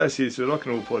This is the Rock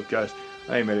and Roll Podcast.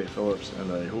 I'm Eric Phillips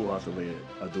and I wholeheartedly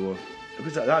adore.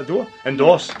 Was that adore?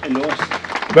 Endorse.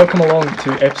 Welcome along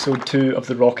to episode 2 of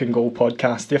the Rock and Goal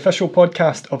Podcast, the official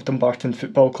podcast of Dumbarton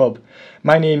Football Club.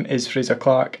 My name is Fraser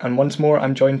Clark and once more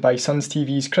I'm joined by Suns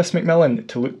TV's Chris McMillan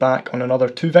to look back on another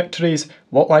 2 victories,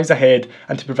 what lies ahead,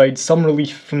 and to provide some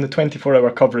relief from the 24-hour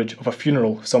coverage of a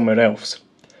funeral somewhere else.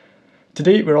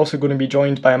 Today we're also going to be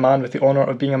joined by a man with the honour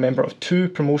of being a member of 2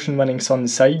 promotion-winning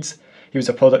Suns sides. He was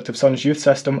a product of Suns' youth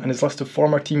system and his list of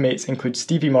former teammates includes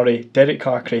Stevie Murray, Derek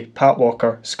Carcray, Pat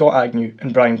Walker, Scott Agnew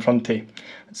and Brian Prunty.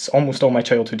 It's almost all my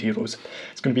childhood heroes.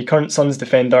 It's going to be current Suns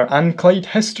defender and Clyde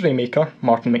history maker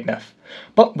Martin McNiff.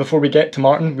 But before we get to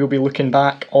Martin, we'll be looking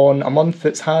back on a month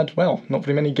that's had, well, not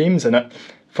very many games in it.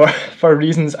 For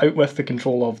reasons out with the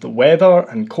control of the weather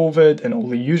and COVID and all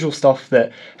the usual stuff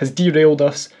that has derailed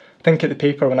us. I think at the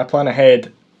paper when I plan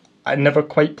ahead, I never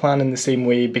quite plan in the same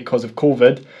way because of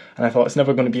COVID, and I thought it's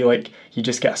never going to be like you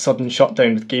just get a sudden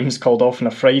shutdown with games called off on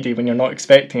a Friday when you're not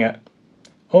expecting it.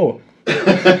 Oh.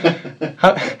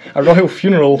 A royal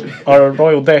funeral or a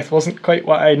royal death wasn't quite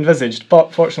what I envisaged,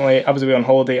 but fortunately I was away on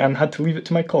holiday and had to leave it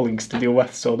to my colleagues to deal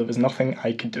with, so there was nothing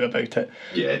I could do about it.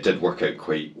 Yeah, it did work out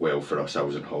quite well for us. I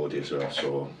was on holiday as well,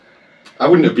 so I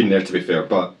wouldn't have been there to be fair,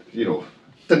 but you know,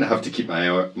 didn't have to keep my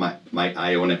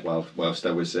eye on it whilst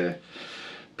I was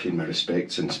paying my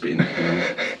respects in Spain.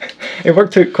 It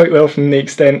worked out quite well from the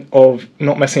extent of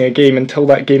not missing a game until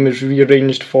that game was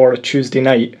rearranged for a Tuesday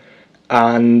night.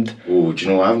 And oh, do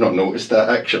you know, I've not noticed that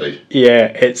actually. Yeah,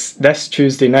 it's this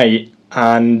Tuesday night,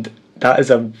 and that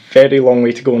is a very long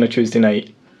way to go on a Tuesday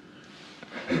night.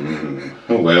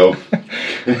 Oh well.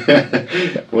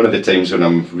 One of the times when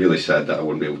I'm really sad that I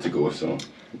won't be able to go, so.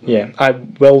 Yeah, I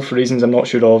will, for reasons I'm not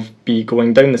sure of, be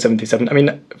going down the 77. I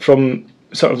mean, from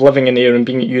sort of living in Ayr and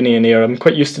being at uni in Ayr, I'm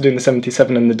quite used to doing the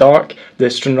 77 in the dark. The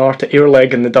Stranraer to Ayr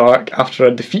leg in the dark after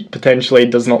a defeat potentially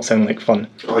does not sound like fun.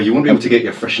 Oh, you won't be able to get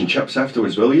your fish and chips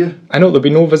afterwards, will you? I know, there'll be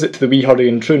no visit to the Wee Hurry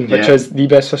in Troon, which is the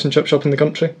best fish and chip shop in the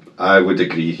country. I would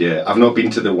agree, yeah. I've not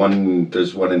been to the one,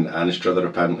 there's one in Anstruther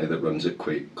apparently that runs it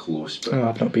quite close. But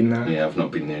I've not been there. Yeah, I've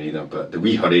not been there either, but the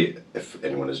Wee Hurry, if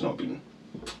anyone has not been,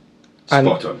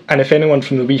 spot on. And if anyone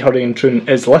from the Wee Hurry in Troon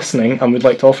is listening and would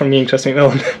like to offer me and Chris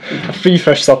McMillan a free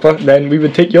fish supper, then we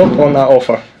would take you up on that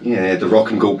offer. Yeah, the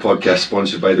Rock and Goal Podcast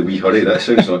sponsored by the Wee Hurry. That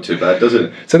sounds not too bad, does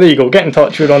it? So there you go. Get in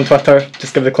touch. We're on Twitter.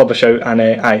 Just give the club a shout,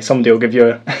 and somebody will give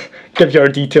you our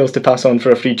details to pass on for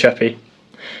a free chippy.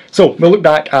 So we'll look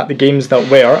back at the games that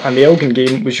were, and the Elgin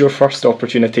game was your first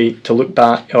opportunity to look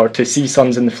back or to see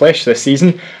Suns in the flesh this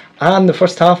season. And the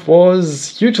first half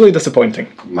was hugely disappointing.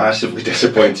 Massively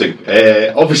disappointing.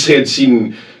 Obviously, I'd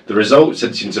seen the results,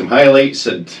 I'd seen some highlights,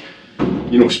 I'd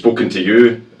spoken to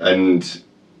you, and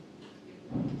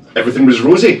everything was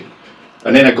rosy.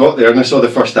 And then I got there and I saw the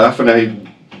first half, and I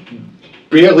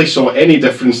barely saw any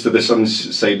difference to the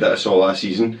Suns side that I saw last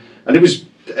season. And it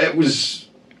was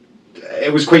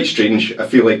quite strange. I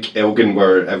feel like Elgin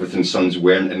were everything Suns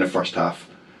weren't in the first half,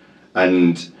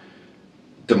 and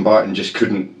Dumbarton just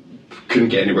couldn't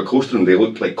get anywhere close to them. They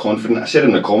looked like confident. I said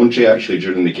in the commentary actually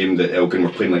during the game that Elgin were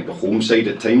playing like the home side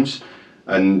at times,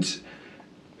 and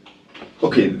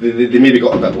okay, they maybe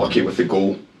got a bit lucky with the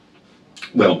goal.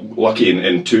 Well, lucky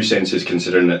in 2 senses,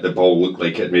 considering that the ball looked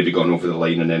like it had maybe gone over the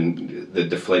line and then the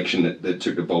deflection that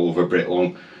took the ball over Brett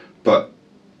Long. But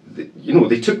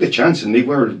they took the chance, and they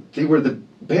were the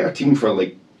better team for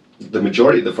like the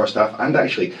majority of the first half, and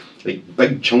actually like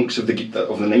big chunks of the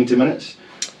 90 minutes.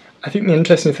 I think the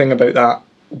interesting thing about that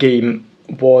game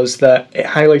was that it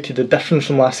highlighted the difference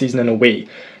from last season in a way,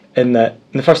 in that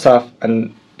in the first half,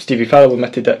 and Stevie Farrell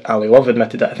admitted it, Ali Love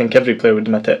admitted it, I think every player would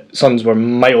admit it, Suns were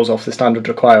miles off the standard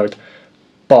required.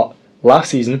 But last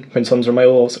season, when Suns were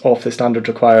miles off the standard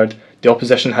required, the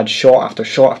opposition had shot after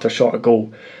shot after shot at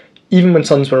goal. Even when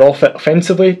Suns were off it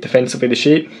offensively, defensively the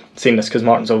shape, saying this because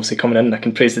Martin's obviously coming in and I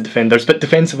can praise the defenders, but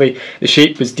defensively the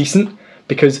shape was decent,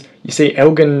 because you say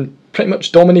Elgin pretty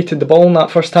much dominated the ball in that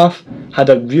first half, had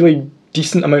a really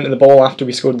decent amount of the ball after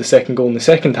we scored the second goal in the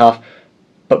second half,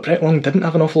 but Brett Long didn't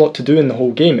have an awful lot to do in the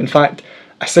whole game. In fact,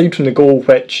 aside from the goal,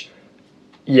 which,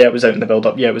 yeah, it was out in the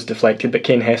build-up, yeah, it was deflected, but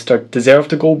Kane Hester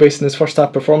deserved a goal based on his first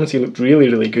half performance. He looked really,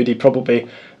 really good. He probably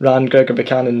ran Gregor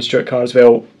Buchanan and Stuart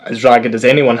Carswell as ragged as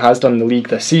anyone has done in the league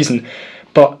this season.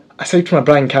 But aside from a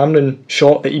Brian Cameron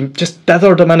shot that he just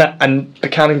dithered him in it, and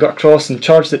Buchanan got across and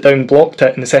charged it down, blocked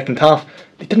it in the second half,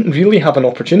 they didn't really have an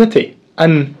opportunity.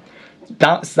 And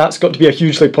that's got to be a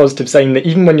hugely positive sign, that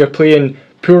even when you're playing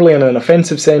poorly in an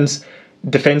offensive sense,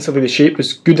 defensively the shape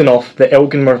was good enough that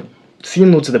Elgin were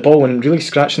seeing loads of the ball and really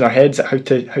scratching their heads at how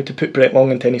to put Brett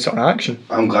Long into any sort of action.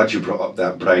 I'm glad you brought up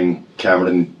that Brian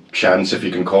Cameron chance, if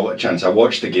you can call it a chance. I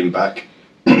watched the game back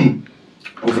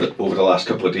over the last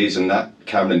couple of days, and that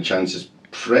Cameron chance is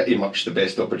pretty much the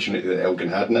best opportunity that Elgin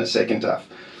had in that second half.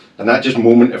 And that just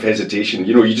moment of hesitation,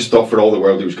 you just thought for all the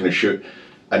world he was going to shoot,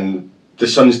 and the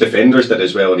Suns defenders did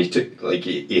as well, and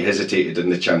he hesitated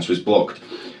and the chance was blocked.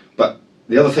 But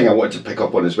the other thing I wanted to pick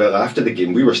up on as well, after the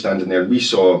game, we were standing there and we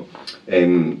saw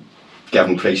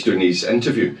Gavin Price doing his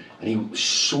interview, and he was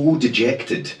so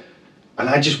dejected. And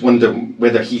I just wonder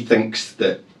whether he thinks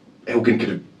that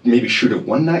Elgin should have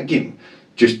won that game,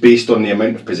 just based on the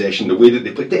amount of possession, the way that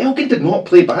they played. The Elgin did not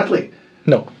play badly.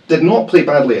 No. Did not play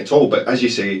badly at all, but as you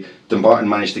say, Dumbarton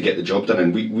managed to get the job done,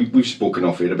 and we've spoken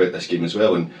off air about this game as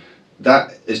well, and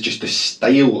that is just the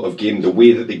style of game, the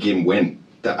way that the game went,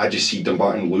 that I just see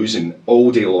Dumbarton losing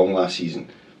all day long last season,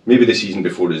 maybe the season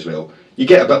before as well. You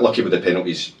get a bit lucky with the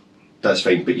penalties, that's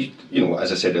fine, but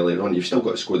as I said earlier on, you've still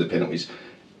got to score the penalties.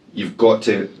 You've got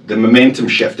to, the momentum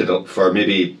shifted up for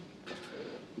maybe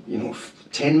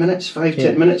 10 minutes,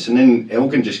 10 minutes, and then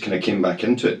Elgin just kind of came back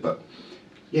into it. But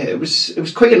yeah, it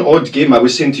was quite an odd game. I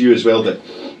was saying to you as well that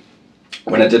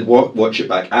when I did watch it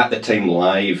back at the time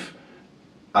live,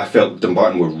 I felt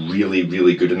Dumbarton were really,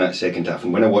 really good in that second half.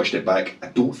 And when I watched it back, I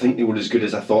don't think they were as good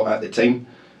as I thought at the time.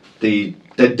 They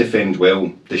did defend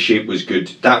well. The shape was good.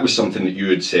 That was something that you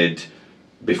had said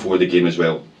before the game as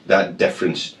well. That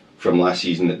difference from last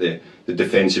season, that the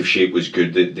defensive shape was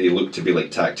good. They looked to be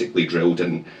like tactically drilled,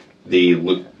 and they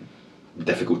looked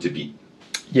difficult to beat.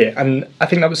 Yeah, and I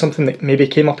think that was something that maybe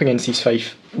came up against East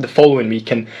Fife the following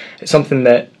week, and it's something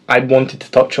that I wanted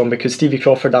to touch on because Stevie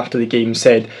Crawford after the game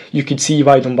said you could see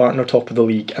why Dumbarton are top of the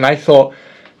league, and I thought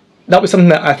that was something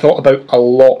that I thought about a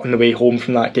lot on the way home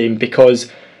from that game,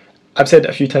 because I've said it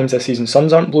a few times this season,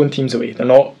 Suns aren't blowing teams away. They're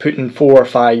not putting 4,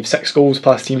 5, 6 goals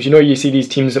past teams. You see these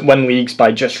teams that win leagues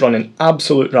by just running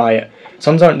absolute riot.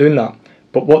 Suns aren't doing that,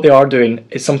 but what they are doing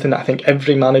is something that I think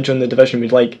every manager in the division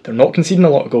would like. They're not conceding a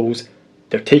lot of goals.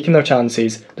 They're taking their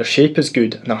chances, their shape is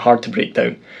good, and they're hard to break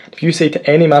down. If you say to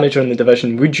any manager in the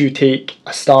division, would you take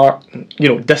a start,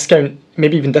 discount,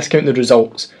 maybe even discount the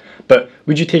results, but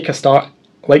would you take a start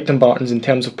like Dumbarton's in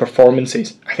terms of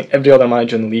performances? I think every other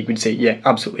manager in the league would say, yeah,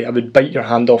 absolutely, I would bite your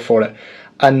hand off for it.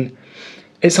 And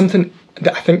it's something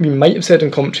that I think we might have said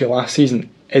in commentary last season,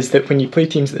 is that when you play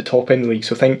teams at the top end of the league,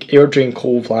 so think Airdrie and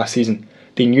Cove last season,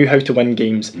 they knew how to win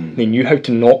games, they knew how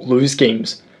to not lose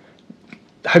games.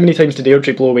 How many times did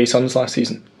Airdrie blow away Suns last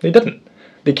season? They didn't.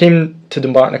 They came to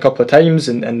Dumbarton a couple of times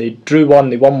and they drew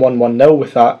one, they won 1-0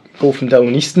 with that goal from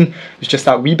Dylan Easton. It was just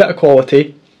that wee bit of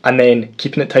quality and then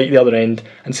keeping it tight at the other end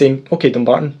and saying, okay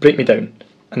Dumbarton, break me down.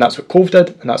 And that's what Cove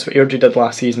did, and that's what Airdrie did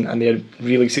last season, and they had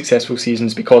really successful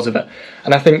seasons because of it.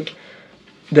 And I think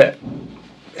that,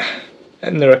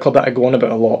 and they're a club that I go on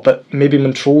about a lot, but maybe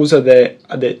Montrose are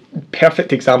the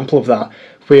perfect example of that,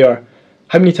 where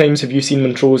how many times have you seen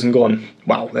Montrose and gone,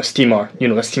 wow, this team are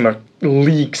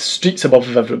leagues, streets above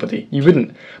of everybody? You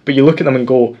wouldn't. But you look at them and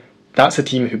go, that's a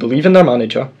team who believe in their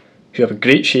manager, who have a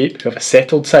great shape, who have a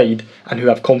settled side, and who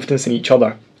have confidence in each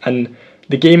other. And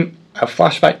the game I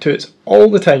flash back to it all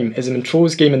the time is the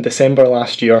Montrose game in December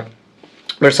last year,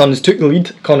 where Suns took the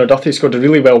lead. Connor Duthie scored a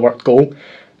really well worked goal.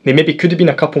 They maybe could have been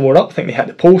a couple more up. I think they hit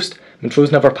the post.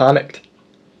 Montrose never panicked.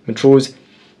 Montrose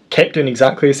kept doing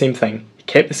exactly the same thing. He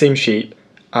kept the same shape,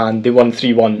 and they won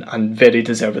 3-1, and very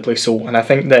deservedly so. And I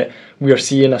think that we are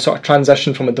seeing a sort of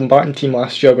transition from a Dumbarton team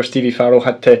last year where Stevie Farrell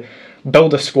had to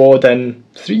build a squad in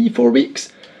 3-4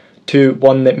 weeks to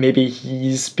one that maybe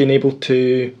he's been able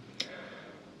to,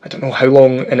 I don't know how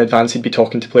long in advance he'd be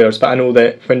talking to players, but I know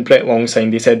that when Brett Long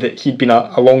signed, they said that he'd been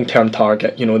a long-term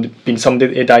target, been somebody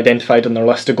that they'd identified on their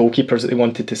list of goalkeepers that they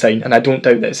wanted to sign, and I don't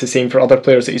doubt that it's the same for other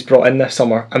players that he's brought in this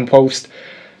summer. And whilst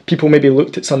people maybe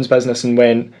looked at Suns' business and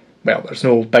went, well, there's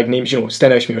no big names,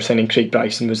 Sten Ishmael signing Craig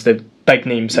Bryson was the big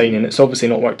name signing. It's obviously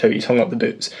not worked out, he's hung up the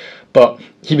boots, but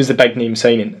he was the big name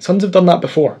signing. Suns have done that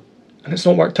before, and it's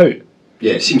not worked out.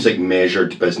 Yeah, it seems like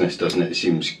measured business, doesn't it? It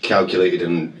seems calculated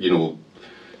and,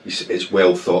 it's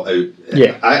well thought out.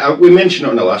 Yeah. We mentioned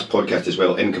it on the last podcast as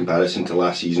well, in comparison to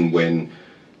last season when,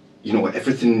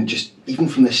 everything just, even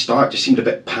from the start, just seemed a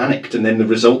bit panicked, and then the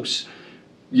results,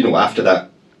 after that,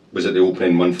 was it the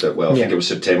opening month? I think it was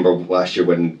September last year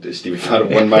when Stevie Farrell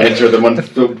won Manager of the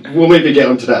Month. We'll maybe get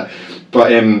onto that.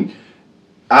 But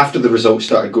after the results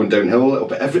started going downhill a little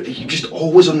bit, you're just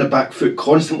always on the back foot,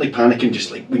 constantly panicking,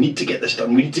 just like, we need to get this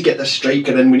done, we need to get this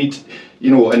striker in, we need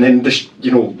to, and then this,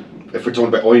 if we're talking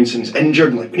about Oinson's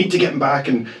injured, and we need to get him back,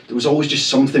 and there was always just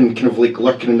something kind of like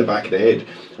lurking in the back of the head.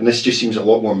 And this just seems a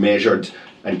lot more measured,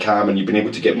 and calm, and you've been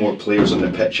able to get more players on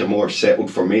the pitch, a more settled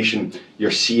formation,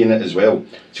 you're seeing it as well.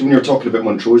 So when you were talking about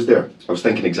Montrose there, I was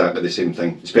thinking exactly the same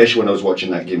thing, especially when I was watching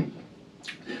that game.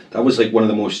 That was like one of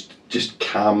the most just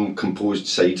calm, composed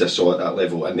sides I saw at that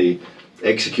level, and they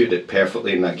executed it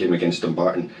perfectly in that game against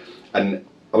Dumbarton. And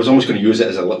I was almost going to use it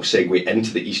as a little segue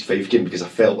into the East Fife game, because I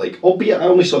felt like, albeit I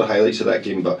only saw the highlights of that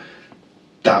game, but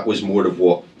that was more of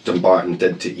what Dumbarton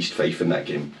did to East Fife in that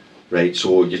game. Right,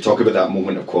 so you talk about that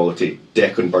moment of quality.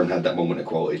 Declan Byrne had that moment of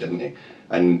quality, didn't he?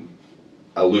 And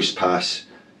a loose pass,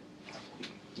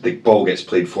 the ball gets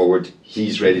played forward,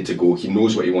 he's ready to go, he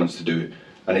knows what he wants to do,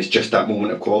 and it's just that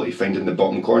moment of quality finding the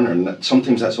bottom corner, and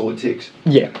sometimes that's all it takes.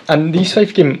 Yeah, and the East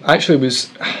Fife game actually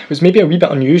was maybe a wee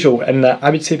bit unusual in that I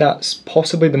would say that's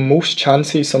possibly the most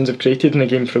chances Suns have created in a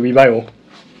game for a wee while.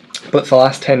 But for the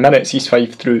last 10 minutes, East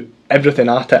Fife threw everything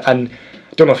at it, and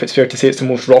I don't know if it's fair to say it's the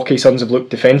most rocky Suns have looked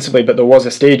defensively, but there was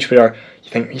a stage where you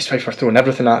think East Fife are throwing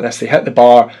everything at this, they hit the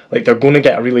bar, like they're going to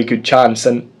get a really good chance,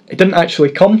 and it didn't actually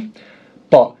come.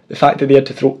 But the fact that they had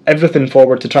to throw everything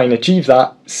forward to try and achieve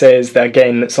that says that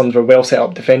again that Suns were well set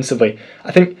up defensively.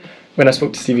 I think when I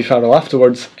spoke to Stevie Farrell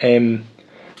afterwards, the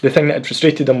thing that had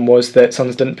frustrated him was that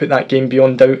Suns didn't put that game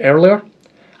beyond doubt earlier.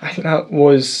 I think that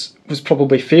was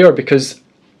probably fair, because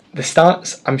the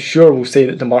stats, I'm sure, will say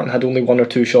that Dumbarton had only 1 or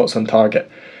 2 shots on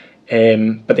target,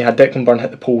 but they had Declan Byrne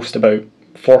hit the post about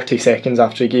 40 seconds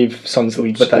after he gave Suns the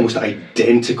lead. It's almost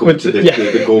identical to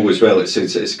the goal as well.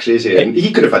 It's crazy, and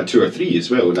he could have had 2 or 3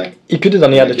 as well. He could have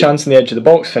done. He had a chance on the edge of the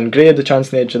box. Finn Gray had the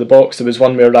chance on the edge of the box. There was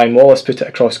one where Ryan Wallace put it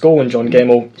across goal, and John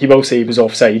Gemmell, he will say he was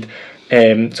offside, so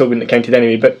it wouldn't have counted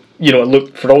anyway. But you know, it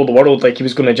looked for all the world like he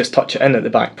was going to just touch it in at the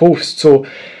back post. So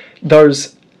that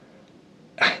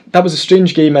was a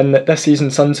strange game in that this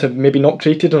season Suns have maybe not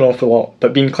created an awful lot,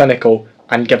 but been clinical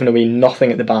and given away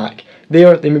nothing at the back.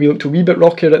 There, they maybe looked a wee bit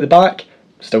rockier at the back,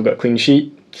 still got a clean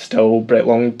sheet, still Brett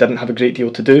Long didn't have a great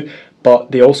deal to do,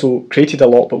 but they also created a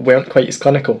lot but weren't quite as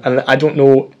clinical. And I don't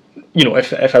know, you know,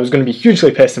 if I was going to be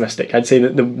hugely pessimistic, I'd say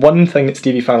that the one thing that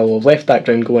Stevie Farrell will have left that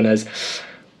ground going is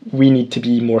we need to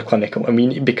be more clinical,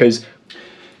 because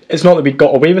it's not that we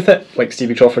got away with it. Like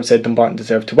Stevie Crawford said, Dumbarton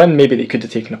deserved to win. Maybe they could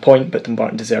have taken a point, but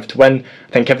Dumbarton deserved to win.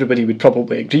 I think everybody would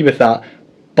probably agree with that.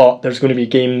 But there's going to be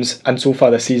games, and so far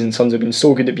this season, Suns have been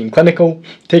so good at being clinical,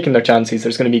 taking their chances.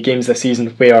 There's going to be games this season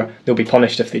where they'll be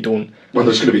punished if they don't. Well,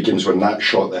 there's going to be games when that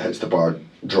shot that hits the bar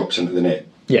drops into the net.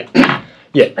 Yeah,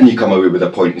 yeah. And you come away with a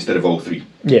point instead of all 3.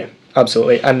 Yeah,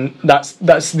 absolutely. And that's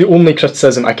the only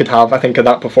criticism I could have, I think, of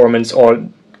that performance. Or,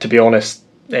 to be honest,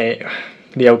 the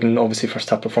Elgin, obviously, first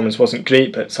half performance wasn't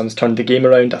great, but Suns turned the game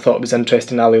around. I thought it was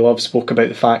interesting. Ali Love spoke about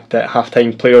the fact that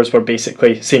half-time players were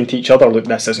basically saying to each other, look,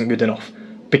 this isn't good enough.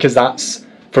 Because that's,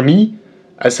 for me,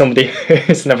 as somebody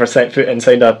who's never set foot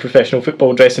inside a professional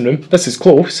football dressing room, this is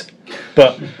close.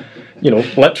 But, you know,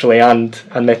 literally and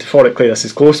metaphorically, this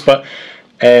is close. But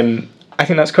I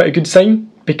think that's quite a good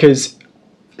sign, because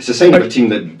it's a sign of a team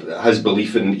that has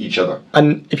belief in each other.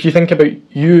 And if you think about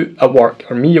you at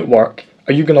work or me at work,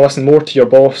 are you going to listen more to your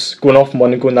boss going off on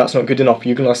one and going, that's not good enough? Are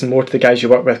you going to listen more to the guys you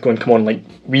work with going, come on, like,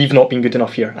 we've not been good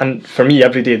enough here? And for me,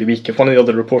 every day of the week, if one of the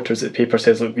other reporters at the paper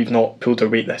says, look, we've not pulled our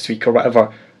weight this week or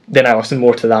whatever, then I listen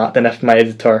more to that than if my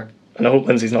editor, and I hope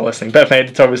Lindsay's not listening, but if my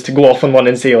editor was to go off on one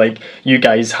and say, like, you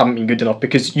guys haven't been good enough,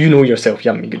 because you know yourself you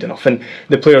haven't been good enough, and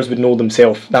the players would know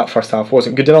themselves that first half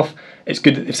wasn't good enough. It's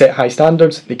good that they've set high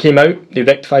standards. They came out, they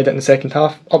rectified it in the second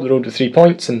half, up the road with 3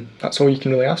 points, and that's all you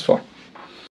can really ask for.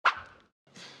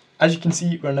 As you can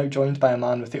see, we're now joined by a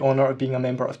man with the honour of being a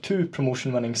member of 2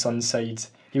 promotion-winning Suns sides.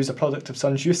 He was a product of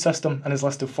Suns' youth system, and his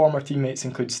list of former teammates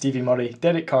includes Stevie Murray,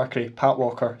 Derek Carcray, Pat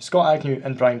Walker, Scott Agnew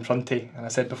and Brian Prunty, and I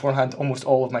said beforehand, almost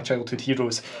all of my childhood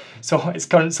heroes. So it's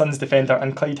current Suns defender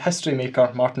and Clyde history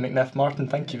maker Martin McNiff. Martin,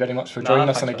 thank you very much for joining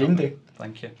us on a game day.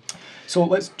 Thank you. So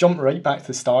let's jump right back to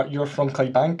the start. You're from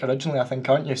Clydebank originally, I think,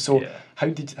 aren't you? So yeah. How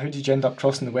did you end up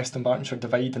crossing the West Dumbartonshire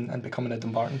divide and becoming a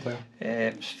Dumbarton player?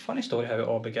 It's a funny story how it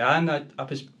all began. I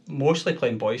was mostly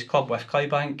playing boys club with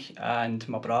Clydebank, and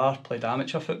my brother played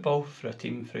amateur football for a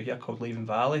team through here called Leven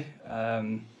Valley.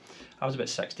 I was about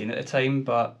 16 at the time,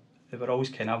 but they were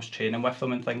always I was training with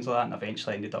them and things like that, and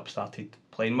eventually ended up started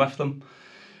playing with them.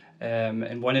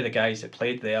 And one of the guys that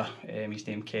played there, his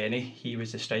name Kenny, he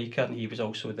was the striker, and he was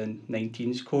also the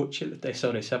 19s coach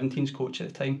 17s coach at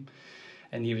the time,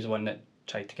 and he was the one that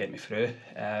tried to get me through.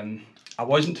 I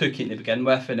wasn't too keen to begin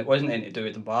with, and it wasn't anything to do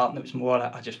with Dumbarton. It was more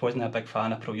I just wasn't a big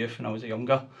fan of pro youth when I was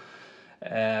younger.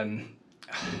 I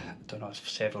don't know, there's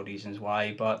several reasons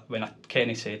why, but when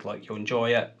Kenny said, like, you'll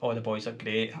enjoy it, all the boys are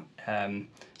great,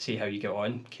 see how you get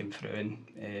on, came through, and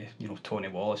Tony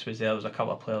Wallace was there. There was a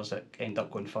couple of players that ended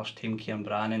up going first team, Kieran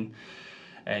Brannan,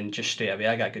 and just straight away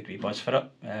I got a good wee buzz for it,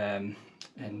 and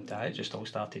it just all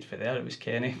started for there. It was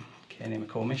Kenny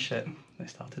McComish that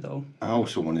started it all. I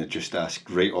also want to just ask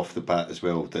right off the bat as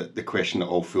well, the question that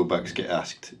all fullbacks get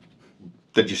asked: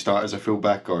 did you start as a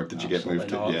fullback or did you get moved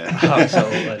to? Yeah,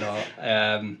 absolutely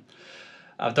not.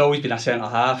 I've always been a centre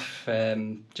half,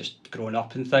 just growing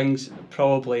up and things.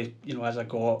 Probably, as I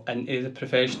got into the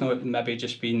professional, it maybe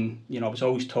just been, I was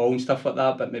always tall and stuff like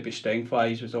that, but maybe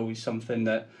strength-wise was always something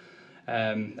that,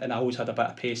 and I always had a bit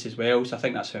of pace as well, so I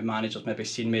think that's how managers maybe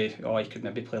seen me, I could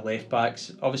maybe play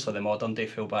left-backs. Obviously the modern day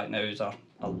full-back now are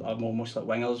almost like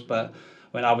wingers, but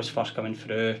when I was first coming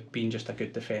through, being just a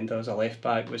good defender as a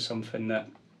left-back was something that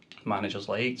managers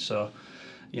liked, so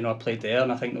I played there,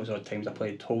 and I think those odd times I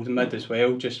played holding mid as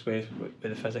well, just with the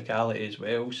physicality as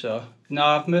well. So no,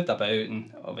 I've moved about,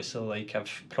 and obviously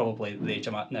I've probably the age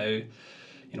I'm at now,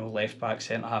 left back,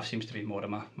 centre half seems to be more of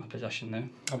my position now.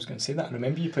 I was going to say that. I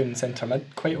remember you playing centre mid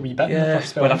quite a wee bit. Yeah, in the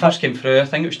first when I first came through, I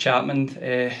think it was Chapman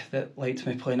that liked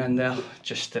me playing in there.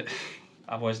 Just that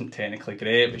I wasn't technically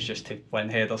great. It was just to win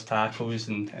headers, tackles,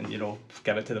 and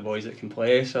give it to the boys that can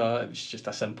play. So it was just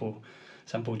a simple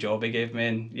job he gave me,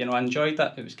 and I enjoyed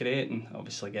that. It was great, and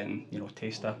obviously getting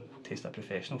taste of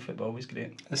professional football was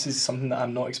great. This is something that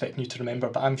I'm not expecting you to remember,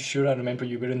 but I'm sure I remember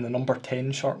you wearing the number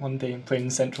 10 shirt one day and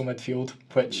playing central midfield,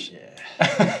 which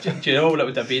do you know what it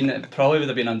would have been? It probably would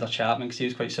have been under Chapman, because he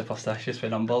was quite superstitious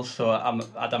with numbers, so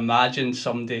I'd imagine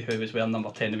somebody who was wearing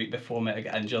number 10 the week before might have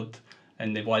got injured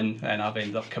and they won, and I've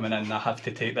ended up coming in and I have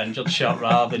to take the injured shirt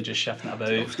rather than just shifting it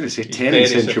about. I was going to say 10 in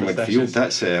central midfield,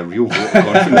 that's a real vote of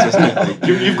confidence, isn't it? Like,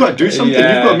 you've got to do something, you've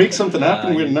got to make something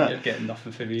happen wearing that. You're getting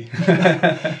nothing for me.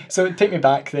 So take me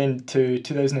back then to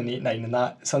 2008-9 and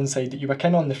that Sunside that you were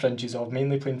kind of on the fringes of,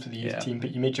 mainly playing for the youth team,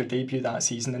 but you made your debut that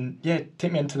season, and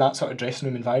take me into that sort of dressing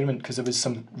room environment, because there was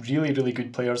some really, really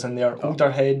good players in there, older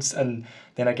heads, and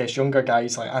then I guess younger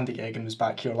guys like Andy Geoghegan was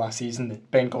back here last season,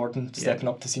 Ben Gordon stepping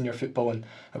up to senior football, and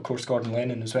of course Gordon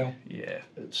Lennon as well. Yeah,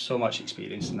 so much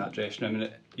experience in that dressing room,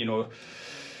 and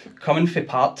coming from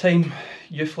part-time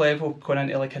youth level, going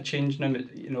into like a changing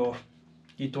room,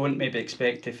 you don't maybe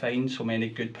expect to find so many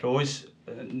good pros,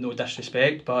 no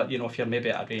disrespect, but if you're maybe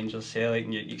at a Rangers, Celtic,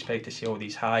 and you expect to see all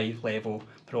these high level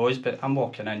pros, but I'm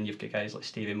walking in, you've got guys like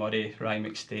Stevie Murray, Ryan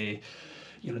McStay.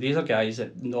 These are guys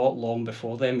that not long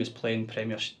before them was playing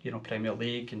Premier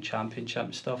League and Championship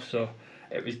and stuff. So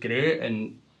it was great,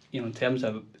 and in terms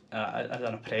of as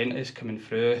an apprentice coming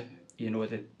through,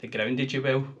 they grounded you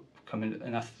well coming,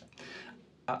 and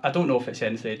I don't know if it's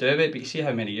anything to do with it, but you see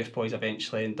how many youth boys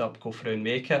eventually end up go through and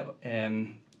make it.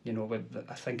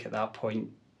 I think at that point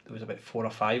there was about 4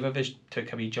 or 5 of us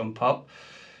took a wee jump up.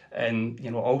 And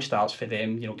it all starts for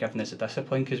them, giving us a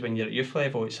discipline, because when you're at youth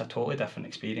level it's a totally different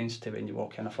experience to when you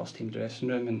walk in a first team dressing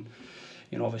room.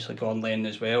 And obviously Gordon Lennon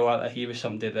as well, he was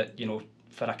somebody that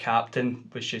for a captain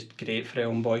was just great for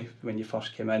Elm Boy when you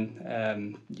first came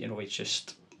in. He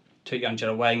just took you under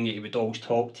a wing, he would always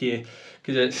talk to you,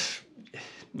 because it's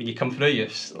when you come through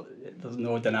youths, there's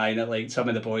no denying it, like some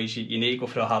of the boys you need to go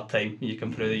through a hard time when you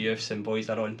come through the youths, and boys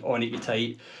are on it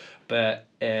tight. But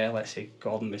let's say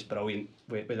Gordon was brilliant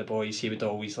with the boys. He would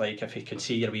always, like, if he could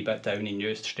see you're a wee bit down, he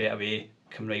knew straight away,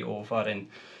 come right over. And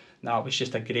it was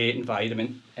just a great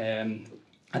environment.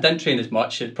 I didn't train as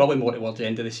much, probably more towards the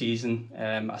end of the season.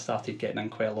 I started getting in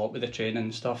quite a lot with the training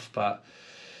and stuff. But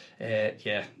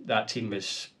that team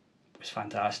was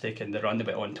fantastic, and the run they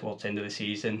went on towards the end of the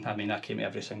season. I mean, I came to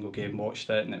every single game, watched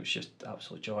it, and it was just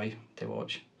absolute joy to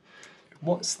watch.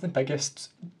 What's the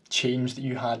biggest change that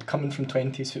you had coming from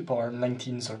 20s football or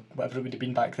 19s or whatever it would have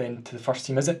been back then to the first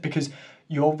team? Is it because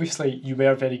you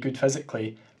were very good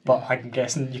physically, but I'm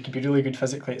guessing you could be really good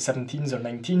physically at 17s or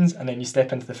 19s, and then you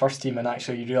step into the first team and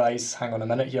actually you realise, hang on a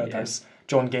minute here, there's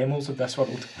John Gemmels of this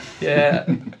world. Yeah,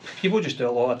 people just do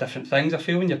a lot of different things. I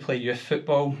feel when you play youth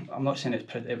football, I'm not saying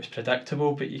it was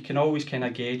predictable, but you can always kind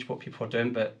of gauge what people are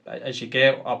doing. But as you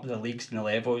get up the leagues and the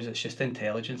levels, it's just the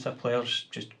intelligence of players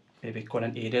just maybe going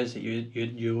into areas that you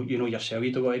yourself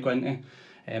you don't want to go into.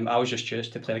 I was just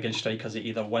used to playing against strikers that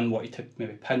either wanted to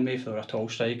maybe pin me if they were a tall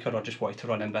striker, or just wanted to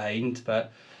run in behind.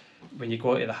 But when you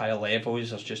go to the higher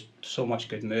levels, there's just so much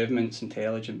good movements,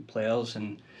 intelligent players,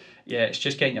 and it's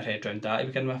just getting your head around that to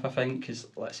begin with, I think, because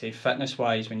let's say fitness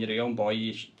wise, when you're a young boy,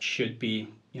 you should be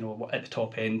at the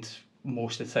top end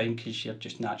most of the time because you're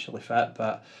just naturally fit.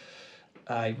 But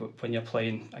when you're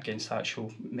playing against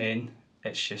actual men,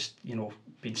 it's just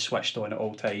being switched on at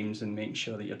all times and making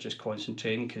sure that you're just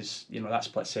concentrating, because that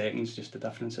split second's just the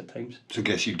difference at times. So I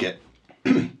guess you'd get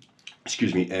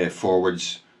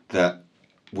forwards that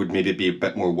would maybe be a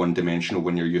bit more one-dimensional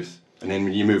when you're youth. And then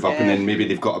when you move up, and then maybe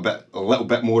they've got a little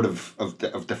bit more of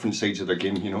different sides of their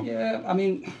game, you know. Yeah, I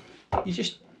mean, you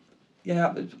just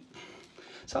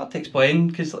it's hard to explain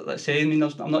because, let's say, I mean,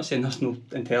 I'm not saying there's no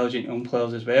intelligent young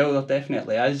players as well. There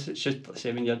definitely is. It's just, let's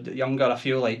say, when you're younger, I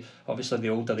feel like obviously the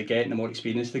older they get and the more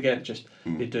experience they get, just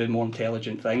they do more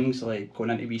intelligent things, like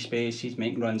going into wee spaces,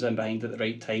 making runs in behind at the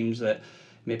right times that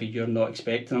maybe you're not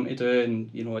expecting them to do, and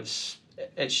you know, it's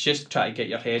just trying to get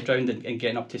your head round and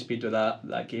getting up to speed with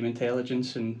that game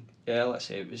intelligence. And yeah, let's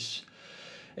say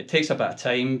it takes a bit of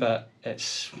time, but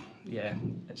it's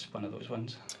one of those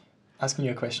ones. Asking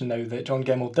you a question now that John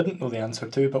Gemmell didn't know the answer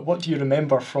to, but what do you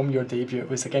remember from your debut?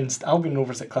 It was against Albion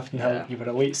Rovers at Clifton Hill. You were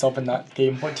a late sub in that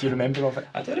game. What do you remember of it?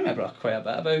 I do remember quite a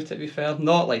bit about it, to be fair.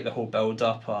 Not like the whole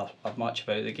build-up or much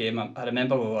about the game. I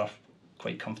remember we were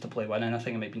quite comfortably winning. I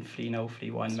think it might have been 3-0,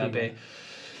 3-1 maybe.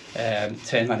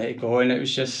 10 minutes to go, and it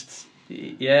was just,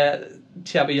 yeah,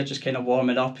 but you're just kind of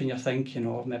warming up and you're thinking,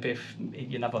 maybe if,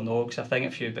 you never know, because I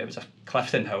think it was a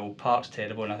Clifton Hill, Park's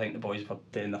terrible, and I think the boys were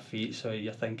doing their feet, so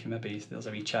you're thinking maybe there's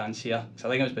a wee chance here. So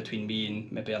I think it was between me and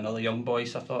maybe another young boy,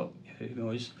 so I thought, who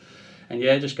knows. And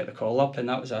yeah, just got the call up, and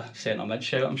that was a centre mid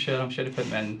shout, I'm sure he put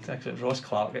me in. It was Ross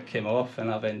Clark that came off, and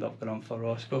I've ended up going on for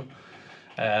Roscoe.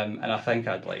 And I think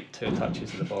I had like 2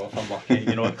 touches of the ball if I'm lucky.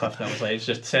 At Clifton, I was like, it's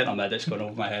just centre mid, it's going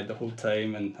over my head the whole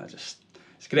time, and it's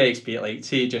great experience. Like,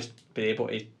 see, just be able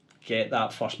to get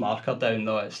that first marker down,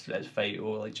 though, it's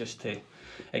vital. Like, just it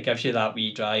gives you that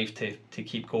wee drive to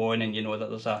keep going, and you know that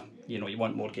there's you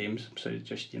want more games, so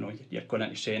just you're going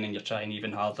into training, you're trying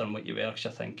even harder than what you were, because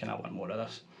you're thinking, I want more of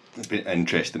this. It'd be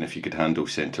interesting if you could handle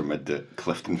centre mid at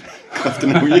Clifton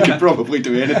Hill. You could probably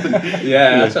do anything.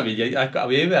 Yeah, that's what I mean. I got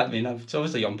away with it. I mean, I was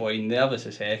always a young boy, nervous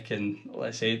as heck, and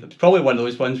let's say it's probably one of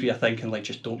those ones where you're thinking, like,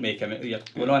 just don't make a you're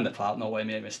going on the park, not want to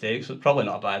make mistakes. So it's probably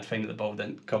not a bad thing that the ball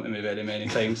didn't come to me very many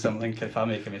times. So I'm thinking, if I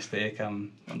make a mistake,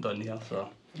 I'm done here. So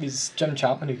it was Jim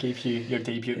Chapman who gave you your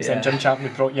debut. It was then Jim Chapman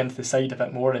who brought you into the side a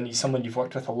bit more, and he's someone you've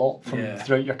worked with a lot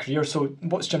throughout your career. So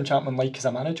what's Jim Chapman like as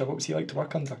a manager? What was he like to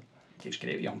work under? He was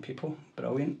great with young people,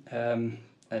 brilliant.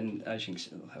 And as you can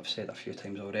see, I've said a few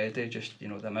times already, just the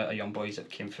amount of young boys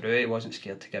that came through, he wasn't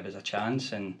scared to give us a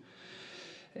chance, and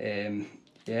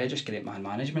just great man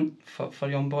management for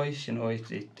young boys. He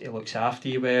looks after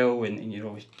you well, and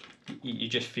you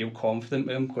just feel confident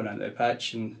with him going into the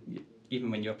pitch, and even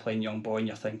when you're playing young boy and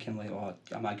you're thinking like, oh,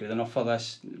 am I good enough for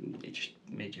this? It just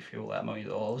made you feel like $1 million.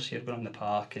 You're going in the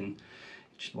park and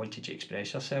just wanted you to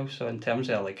express yourself. So in terms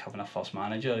of like having a first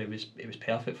manager, it was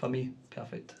perfect for me.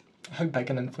 Perfect. How big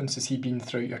an influence has he been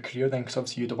throughout your career then? Because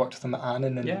obviously you'd have worked with him at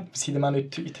Annan, and was he the man who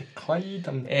took you to Clyde?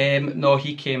 No,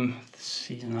 he came the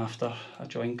season after I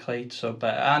joined Clyde.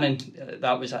 But Annan,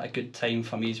 that was at a good time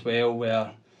for me as well,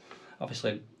 where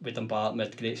obviously with Dumbarton we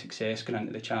had great success going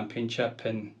into the Championship,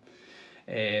 and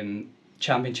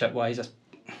Championship wise,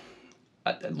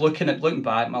 looking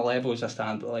back, my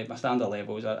standard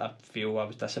levels, I feel I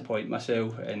was disappointed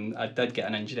myself, and I did get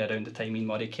an injury around the time Ian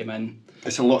Murray came in.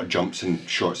 It's a lot of jumps in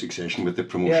short succession with the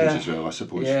promotions as well, I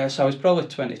suppose. Yeah, so I was probably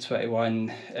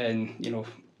 2021, and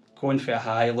going for a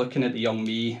high, looking at the young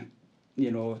me,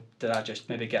 did I just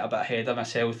maybe get a bit ahead of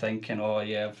myself, thinking, oh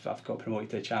yeah, I've got promoted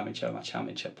to the Championship, I'm a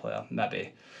Championship player,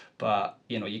 maybe. But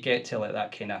you get to like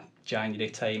that kind of January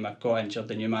time, I got injured,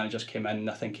 the new managers came in,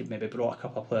 I think he maybe brought a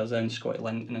couple of players in, Scotty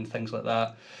Linton and things like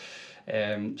that.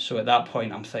 So at that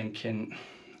point I'm thinking,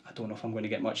 I don't know if I'm going to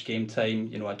get much game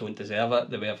time, I don't deserve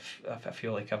it, the way I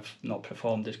feel like I've not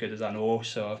performed as good as I know.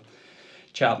 So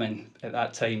Chapman at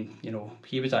that time,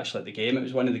 he was actually at the game, it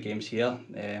was one of the games here,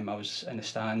 I was in the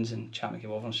stands, and Chapman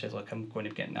came over and said, look, I'm going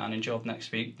to get an Annan job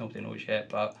next week, nobody knows yet,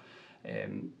 but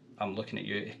I'm looking at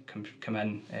you to come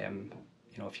in,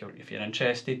 if you're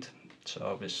interested. So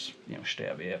I was, straight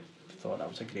away, I thought that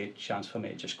was a great chance for me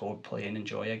to just go play and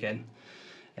enjoy again.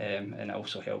 And it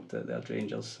also helped that they had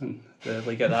Rangers in the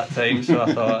league at that time, so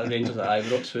I thought Rangers at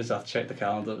Ibrox I checked the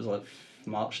calendar, it was like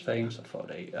March time, so I thought,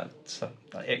 right, that's an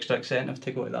extra incentive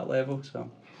to go to that level. So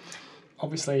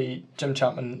obviously Jim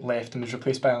Chapman left and was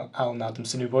replaced by Alan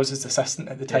Adamson, who was his assistant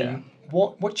at the time.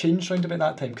 What changed round about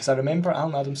that time? Because I remember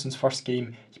Alan Adamson's first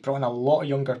game, he brought in a lot of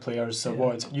younger players.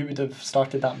 You would have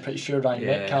started that, I'm pretty sure. Ryan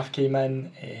Metcalf came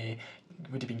in,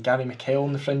 would have been Gary McHale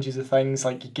on the fringes of things.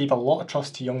 Like, he gave a lot of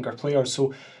trust to younger players.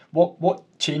 So what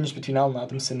changed between Alan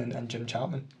Adamson and Jim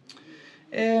Chapman?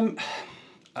 He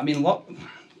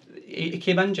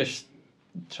came in, just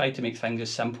tried to make things as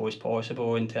simple as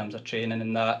possible in terms of training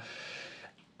and that.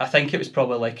 I think it was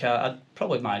probably like I'd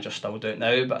probably managers still do it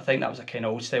now, but I think that was a kind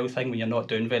of old style thing when you're not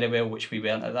doing very well, which we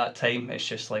weren't at that time. It's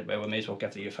just like, well, we may as well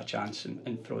give the youth a chance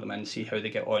and throw them in and see how they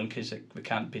get on, because we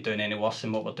can't be doing any worse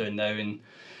than what we're doing now. And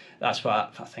that's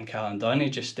what I think Alan done. I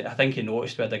think he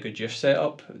noticed we had a good youth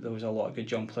setup. There was a lot of good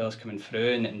young players coming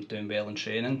through and doing well in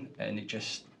training, and he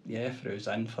just threw us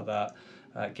in for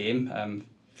that game.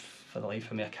 For the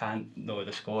life of me, I can't know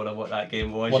the score of what that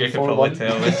game was. You could probably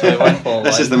tell me. So 1-4-1.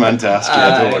 This is the man to ask you.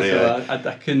 Don't worry. So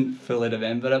I couldn't fully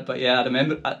remember it, but yeah,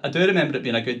 I do remember it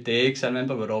being a good day, because I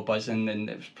remember we were all buzzing, and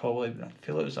it was probably, I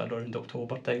feel it was around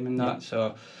October time and that.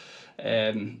 So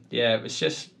it was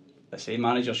just, I say,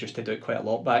 managers used to do it quite a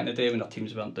lot back in the day when their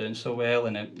teams weren't doing so well,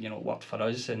 and it worked for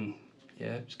us, and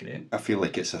yeah, it was great. I feel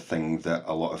like it's a thing that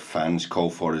a lot of fans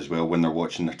call for as well when they're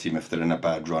watching their team. If they're in a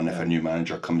bad run, if a new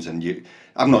manager comes in,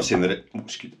 I'm not saying that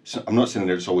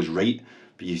it's always right,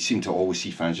 but you seem to always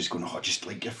see fans just going, just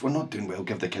like, if we're not doing well,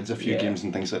 give the kids a few games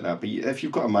and things like that. But if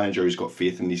you've got a manager who's got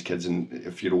faith in these kids, and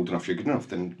if you're old enough, you're good enough,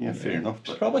 then fair enough.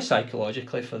 But it's probably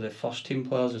psychologically for the first team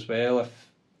players as well.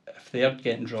 If they're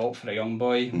getting dropped for a young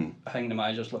boy, I think the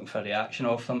manager's looking for a reaction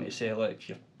off them to say, like,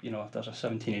 if there's a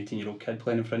 17, 18-year-old kid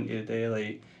playing in front of you today,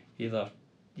 like, either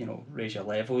raise your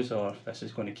levels, or this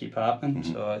is going to keep happening.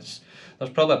 So there's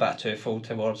probably a bit twofold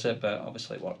towards it, but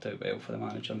obviously it worked out well for the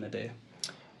manager on the day.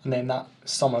 And then the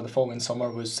following summer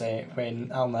was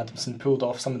when Alan Adamson pulled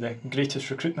off some of the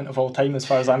greatest recruitment of all time, as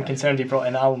far as I'm concerned. He brought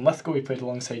in Alan Lithgow, he played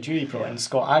alongside you, he brought in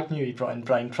Scott Agnew, he brought in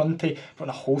Brian Prunty, brought in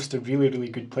a host of really, really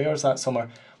good players that summer.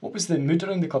 What was the mood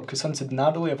around the club? Because Suns had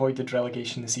narrowly avoided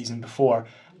relegation the season before,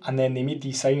 and then they made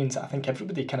these signings that I think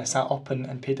everybody kind of sat up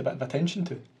and paid a bit of attention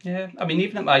to. Yeah, I mean,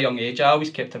 even at my young age, I always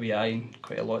kept a wee eye on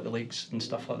quite a lot of the leagues and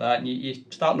stuff like that, and you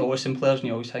start noticing players and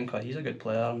you always think, he's a good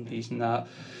player and he's in that.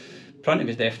 Prunty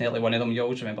was definitely one of them. You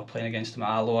always remember playing against him at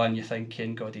Alloa and you're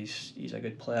thinking, God, he's a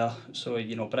good player. So,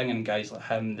 bringing in guys like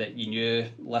him that you knew,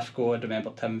 Lithgow, I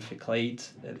remember Tim for Clyde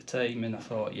at the time, and I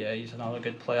thought, he's another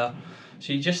good player.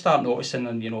 So you just start noticing,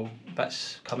 and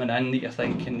bits coming in that you're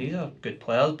thinking, these are good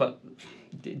players, but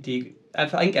I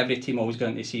think every team always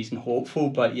going into the season hopeful,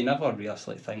 but you never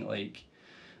realistically think, like,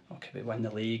 can we win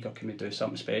the league, or can we do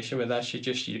something special with this?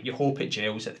 You hope it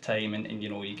gels at the time, and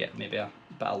you get maybe a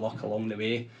bit of luck along the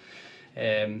way.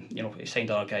 He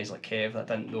signed other guys like Kev that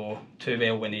I didn't know too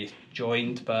well when he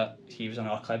joined, but he was an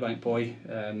Arclibank boy,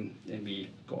 and we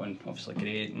got on obviously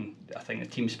great, and I think the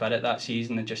team spirit that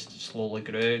season and just slowly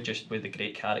grew, just with the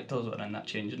great characters that were in that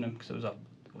changing room, because there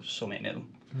was so many of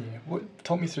them. Yeah,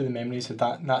 talk me through the memories of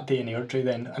that day in Airdrie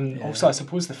then, and also I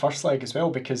suppose the first leg as well,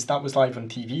 because that was live on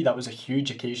TV. That was a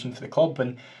huge occasion for the club,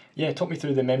 and talk me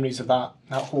through the memories of that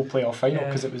whole playoff final,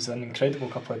 because it was an incredible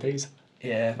couple of days.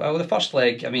 Yeah, well, the first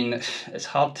leg, I mean, it's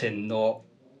hard to not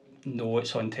know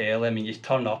it's on telly. I mean, you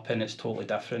turn up and it's totally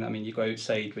different. I mean, you go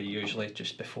outside where usually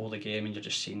just before the game and you're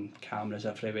just seeing cameras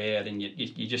everywhere, and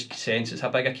you just sense it's a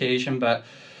big occasion. But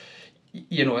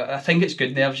I think it's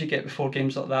good nerves you get before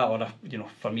games like that, or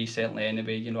for me certainly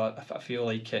anyway. I feel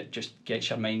like it just gets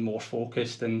your mind more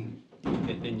focused than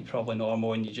you probably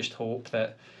normal, and you just hope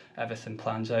that everything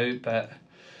plans out. But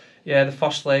yeah, the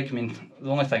first leg, I mean,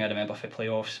 the only thing I remember for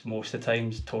playoffs most of the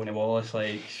time is Tony Wallace.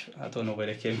 Like, I don't know where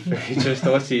he came from. Just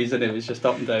all season it was just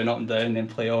up and down, and then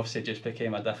playoffs it just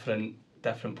became a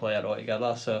different player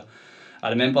altogether. So I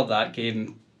remember that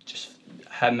game, just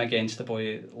him against the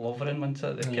boy Lovren, wasn't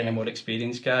it? The kind of more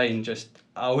experienced guy, and just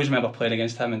I always remember playing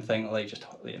against him and thinking, like, just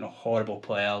horrible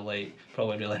player, like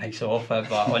probably really nice off it,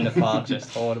 but on the park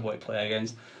just horrible to play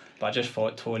against. But I just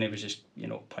thought Tony was just,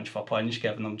 punch for punch,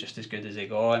 giving them just as good as he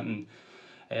got, and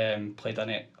played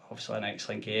obviously an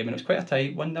excellent game, and it was quite a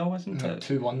tight 1-0, wasn't it?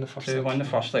 2-1 the first 2-1 the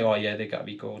first leg. Oh yeah, they got a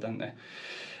wee goal, didn't they?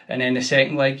 And then the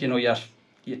second leg,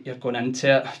 you're going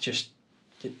into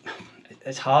it,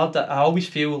 it's hard. I always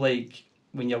feel like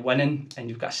when you're winning and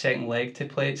you've got a second leg to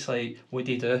play, it's like, what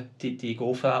do you do? Do you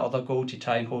go for that other goal? Do you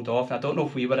try and hold off? And I don't know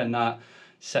if we were in that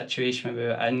situation when we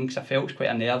were in, because I felt it was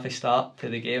quite a nervy start to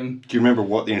the game. Do you remember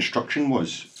what the instruction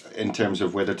was in terms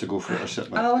of whether to go for it or sit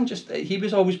back? Alan he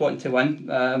was always wanting to win,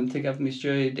 to give him his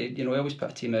due. He always put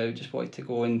a team out, just wanted to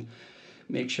go and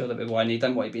make sure that we won. He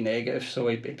didn't want to be negative, so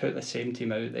he put the same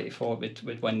team out that he thought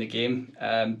would win the game.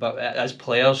 But as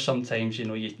players, sometimes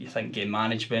you think game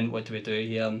management, what do we do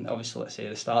here? And obviously, let's say at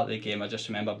the start of the game, I just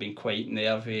remember being quite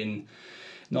nervy and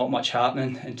not much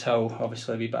happening until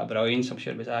obviously a wee bit of brilliance. I'm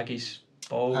sure it was Aggie's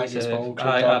ball.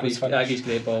 Aggie's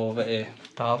great ball over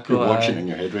Darko. You're watching in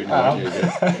your head right now.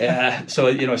 Yeah. So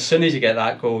as soon as you get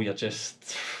that goal, you're just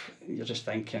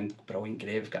thinking, brilliant,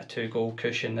 great. We've got a 2-goal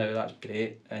cushion now. That's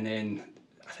great. And then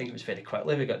I think it was very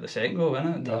quickly we got the second goal,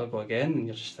 wasn't it? Darko again, and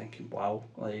you're just thinking, wow,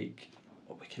 like,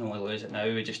 we can only lose it now.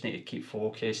 We just need to keep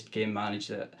focused, game manage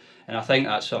it. And I think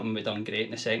that's something we done great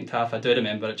in the second half. I do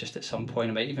remember it just at some point,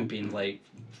 it might even been like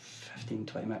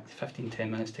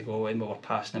 10 minutes to go, and we were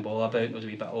passing the ball about, and there was a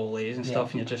wee bit of olays and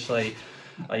stuff, and you're just like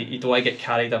you don't want to get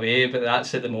carried away, but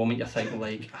that's at the moment you're thinking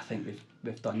like, I think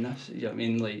we've done this, you know what I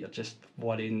mean, like you're just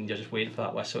worrying, you're just waiting for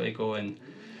that whistle to go, and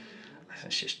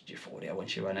it's just euphoria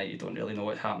once you win it. You don't really know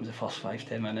what happens the first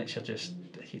 5-10 minutes, you're just,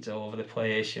 he's all over the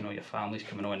place, you know, your family's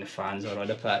coming on, the fans are on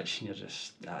the pitch, and you're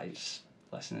just,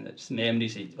 listen, it's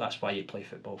memories, that's why you play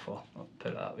football for, I'll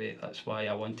put it that way, that's why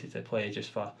I wanted to play, just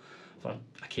for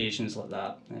occasions like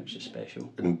that. It was just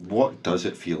special. And what does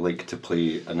it feel like to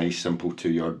play a nice simple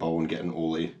 2-yard ball and get an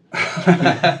ollie?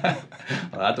 Well,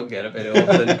 I don't get it very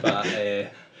often,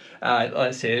 but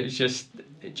let's say it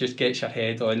just gets your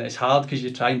head on. It's hard because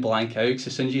you try and blank out, because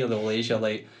as soon as you hear the olays, you're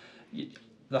like,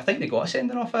 I think they got a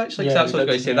sending off actually, because that's what I was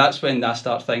going to say. That's when I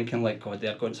start thinking like, God,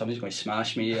 somebody's going to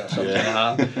smash me or something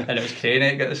like that. And it was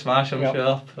Craney that got the smash, I'm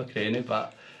sure, for Craney,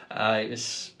 but it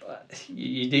was,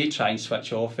 you do try and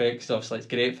switch off it, because obviously it's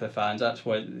great for the fans, that's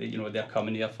what, you know, they're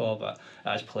coming here for, but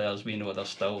as players we know there's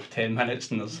still 10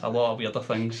 minutes and there's a lot of weirder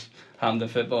things happening in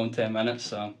football in 10 minutes,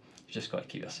 so you just got to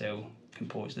keep yourself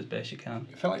composed as best you can.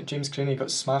 I felt like James Craney got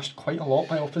smashed quite a lot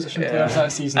by opposition players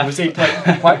that season. Was it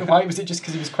like, why was it just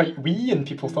because he was quite wee and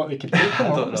people thought they could take him?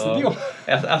 What was the deal?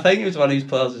 I think he was one of these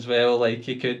players as well, like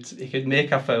he could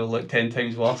make a foul look 10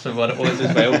 times worse than what it was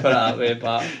as well, for that way,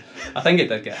 but I think he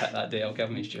did get hit that day, I'll give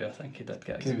him his due, I think he did get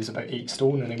hit. Because he was about 8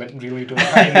 stone and he went really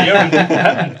high in the air when people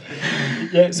hit him.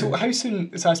 Yeah, so how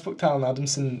soon, so I spoke to Alan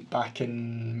Adamson back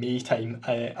in May time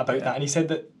about that, and he said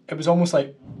that it was almost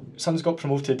like Suns got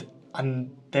promoted,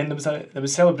 and then there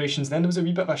was celebrations, then there was a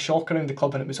wee bit of a shock around the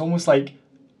club, and it was almost like,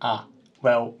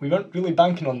 well, we weren't really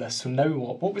banking on this, so now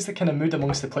what? What was the kind of mood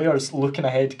amongst the players looking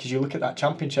ahead? Because you look at that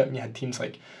championship and you had teams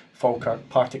like Falkirk,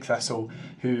 Partick Thistle,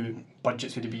 who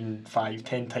budgets would have been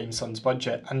 5-10 times Suns'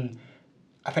 budget, and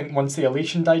I think once the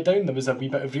elation died down, there was a wee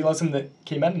bit of realism that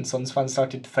came in, and Suns fans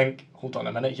started to think, hold on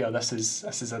a minute here, this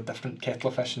is a different kettle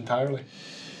of fish entirely.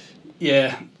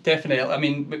 Yeah, definitely. I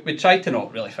mean, we try to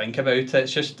not really think about it.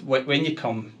 It's just when you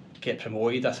get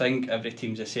promoted, I think every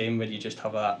team's the same, where you just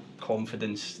have that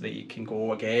confidence that you can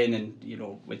go again. And, you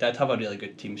know, we did have a really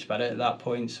good team spirit at that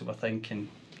point. So we're thinking,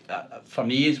 for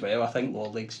me as well, I think lower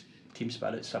league's team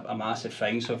spirit's a massive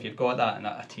thing. So if you've got that in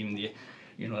a team,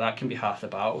 you know, that can be half the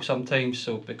battle sometimes.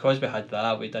 So because we had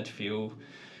that, we did feel,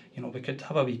 you know, we could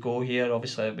have a wee go here.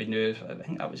 Obviously, we knew, I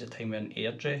think that was the time when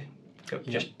Airdrie got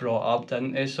just brought up,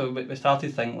 didn't it? So we started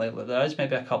to think like there is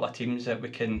maybe a couple of teams that we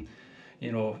can,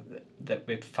 you know, that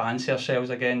we fancy ourselves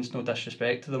against, no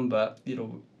disrespect to them, but, you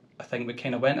know, I think we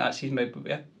kind of went that season with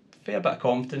a fair bit of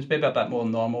confidence, maybe a bit more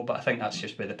than normal, but I think that's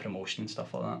just with the promotion and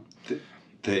stuff like that.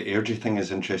 The Airdrie thing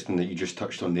is interesting that you just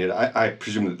touched on there. I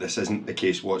presume that this isn't the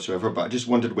case whatsoever, but I just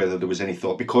wondered whether there was any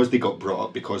thought, because they got brought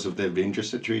up because of the Rangers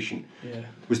situation,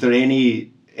 was there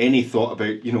any thought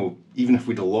about, you know, even if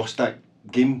we'd have lost that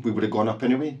game, we would have gone up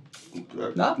anyway?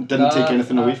 Didn't take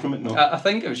anything away from it? No. I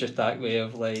think it was just that way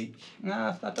of like,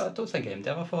 I don't think anybody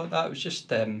ever thought that. It was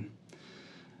just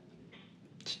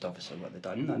obviously what they'd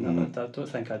done. I don't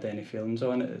think I had any feelings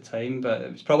on it at the time, but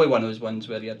it was probably one of those ones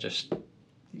where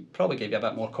you probably gave you a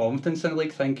bit more confidence in the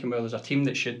league, thinking, well, there's a team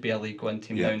that should be a League One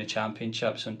team now in the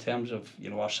Championship. So in terms of, you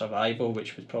know, our survival,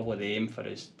 which was probably the aim for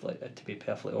us, like, to be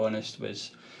perfectly honest,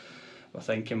 was, we're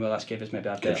thinking, well, that's gave us maybe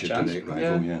a better chance. Give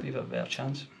it a better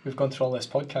chance. We've gone through all this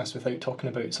podcast without talking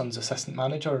about Suns' assistant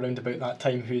manager around about that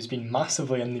time, who's been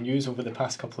massively in the news over the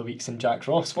past couple of weeks, in Jack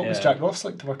Ross. What was Jack Ross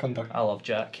like to work under? I love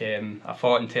Jack. I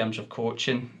thought in terms of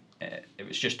coaching, it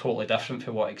was just totally different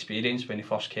from what I experienced when he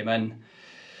first came in.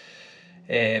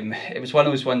 It was one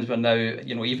of those ones where now,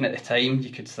 you know, even at the time,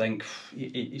 you could think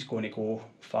he's going to go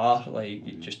far,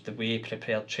 like just the way he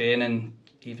prepared training,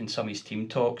 even some of his team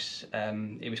talks.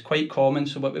 It was quite common,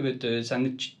 so what we would do is in the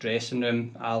dressing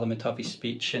room, Alan would have his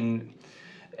speech, and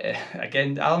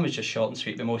again, Alan was just short and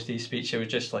sweet with most of his speech. It was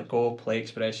just like, go, play,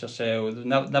 express yourself.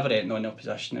 Never anything on the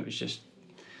opposition, it was just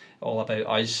all about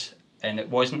us. And it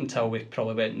wasn't until we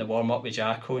probably went in the warm-up with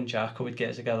Jacko, and Jacko would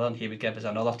get us together and he would give us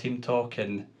another team talk,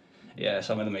 and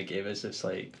some of them he gave us, it's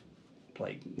like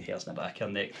hairs in the back of your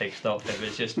neck type stuff. It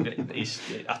was just,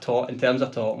 in terms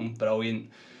of talking, brilliant.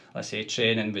 I say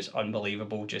training was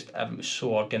unbelievable, just everything was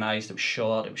so organised, it was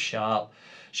short, it was sharp.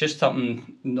 It's just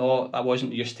something I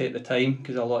wasn't used to at the time,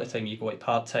 because a lot of the time you go at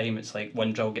part-time, it's like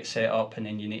one drill gets set up and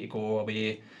then you need to go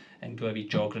away and go a wee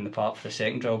jog around the park for the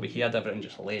second drill, but he had everything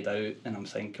just laid out, and I'm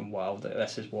thinking, wow,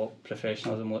 this is what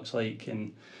professionalism looks like.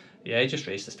 And he just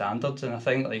raised the standards, and I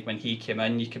think like when he came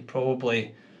in, you could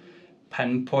probably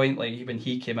pinpoint, like when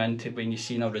he came in to when you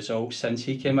seen our results since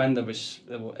he came in, it was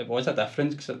a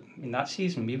difference, because I mean that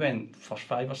season we went for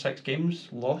 5 or 6 games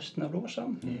lost in a row or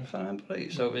something, if I remember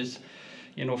right. So it was,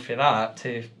 for that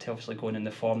to obviously going in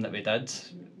the form that we did,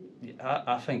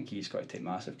 I think he's got to take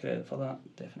massive credit for that,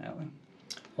 definitely.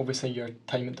 Obviously your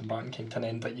time at Dumbarton came to an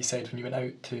end, like you said, when you went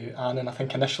out to Annan, I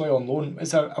think initially on loan.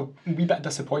 Is there a wee bit of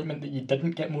disappointment that you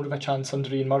didn't get more of a chance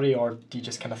under Ian Murray, or do you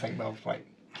just kind of think, well, like,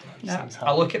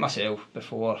 I look at myself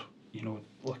before,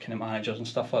 looking at managers and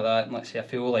stuff like that, and let's say I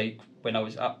feel like when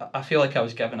I feel like I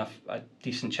was given a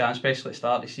decent chance, especially at the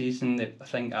start of the season. I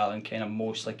think Alan kind of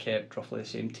mostly kept roughly the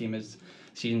same team as the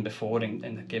season before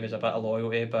and gave us a bit of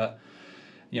loyalty, but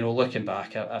looking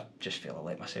back, I just feel I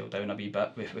let myself down a wee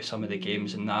bit with some of the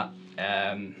games and that.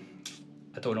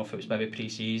 I don't know if it was maybe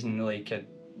pre-season, like I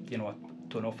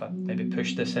don't know if I maybe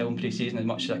pushed this in pre-season as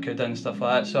much as I could and stuff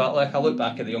like that. So I look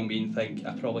back at the young me and think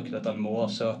I probably could have done more.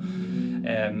 So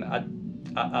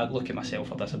I look at myself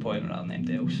for disappointment rather than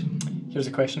anything else. Here's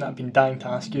a question that I've been dying to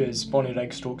ask you as Bonnie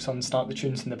Riggs strokes on start the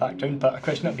tunes in the background, but a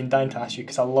question that I've been dying to ask you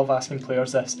because I love asking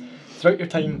players this. Throughout your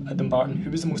time at Dumbarton, who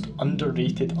was the most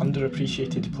underrated,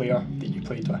 underappreciated player that you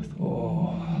played with?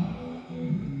 Oh,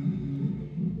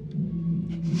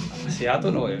 see, I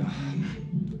don't know.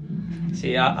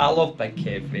 See, I love Big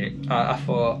Kev, mate.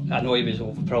 I know he was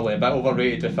probably a bit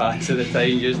overrated with fans at the time,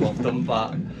 you just loved him,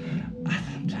 but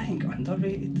I'm trying to think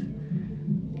underrated.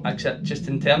 Except just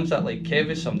in terms that, like, Kev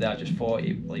was somebody I just thought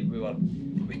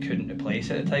we couldn't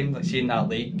replace at the time. Like, seeing that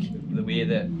league, the way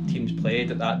that teams played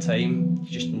at that time, you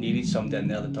just needed somebody in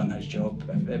there that done his job.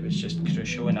 It was just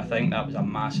crucial, and I think that was a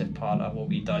massive part of what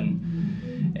we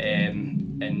done.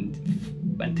 And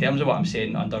in terms of what I'm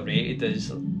saying underrated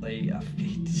is, like,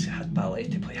 he had ability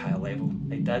to play higher level.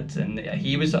 He did, and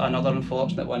he was another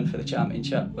unfortunate one for the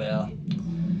championship where,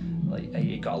 like,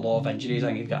 he got a lot of injuries. I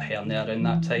think he got a hernia around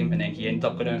that time, and then he ended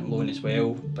up going out on loan as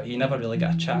well. But he never really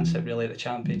got a chance at the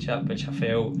championship, which I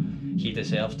felt he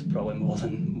deserved probably more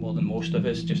than most of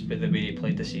us, just with the way he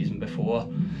played the season before.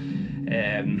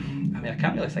 I mean, I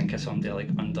can't really think of somebody like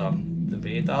under the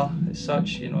radar as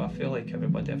such. I feel like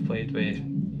everybody I've played with,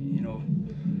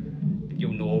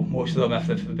 you'll know most of them if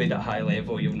they've played at a high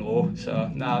level. You'll know.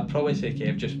 So I'd probably say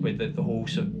Kev, just with the whole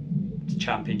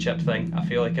championship thing. I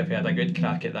feel like if he had a good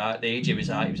crack at that, the age he was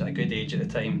at a good age at the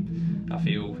time. I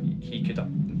feel he could have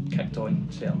kicked on,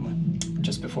 certainly.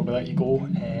 Just before we let you go,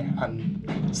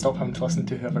 and stop having to listen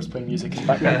to whoever's playing music in the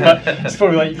background, but just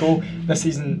before we let you go, this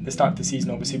season, the start of the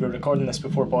season, obviously we're recording this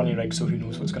before Bonnie Riggs, so who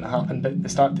knows what's going to happen, but the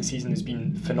start of the season has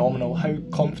been phenomenal. How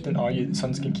confident are you that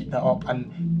Suns can keep that up,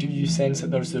 and do you sense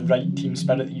that there's the right team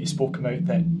spirit that you spoke about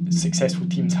that successful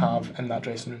teams have in that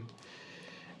dressing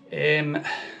room?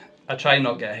 I try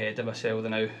not to get ahead of myself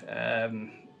now.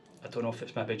 I don't know if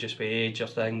it's maybe just with age or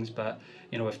things, but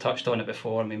we've touched on it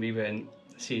before. I mean, we went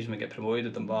the season we get promoted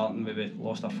at Dumbarton, we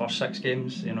lost our first 6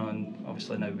 games, and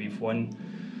obviously now we've won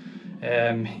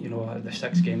the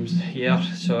 6 games here.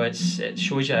 So it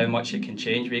shows you how much it can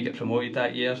change when you get promoted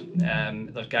that year.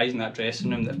 There's guys in that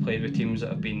dressing room that have played with teams that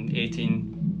have been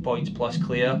 18 points plus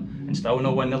clear and still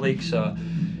not win the league. So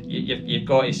you've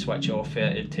got to switch off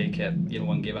it and take it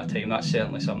one game at a time. That's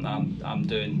certainly something I'm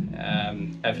doing.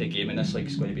 Every game in this league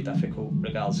is going to be difficult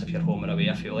regardless if you're home or away.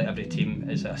 I feel like every team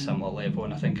is at a similar level,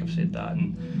 and I think I've said that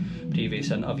in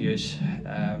previous interviews.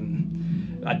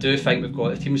 I do think we've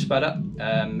got the team spirit,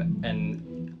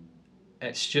 and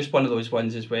it's just one of those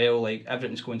ones as well, like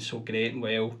everything's going so great and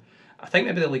well. I think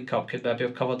maybe the League Cup could maybe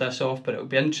have covered this off, but it would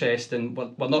be interesting. We're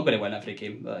not going to win every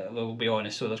game, we'll be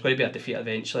honest, so there's going to be a defeat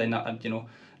eventually, and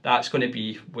that's going to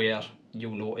be where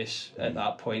you'll notice at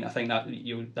that point. I think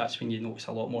that's when you notice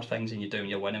a lot more things than you do when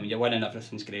you're winning. When you're winning,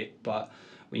 everything's great, but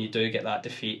when you do get that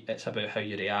defeat, it's about how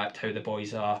you react, how the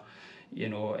boys are,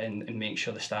 and make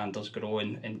sure the standards grow,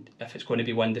 and if it's going to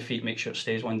be one defeat, make sure it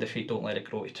stays one defeat, don't let it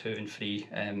grow to 2 and 3,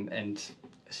 and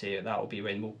say that'll be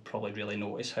when we'll probably really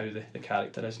notice how the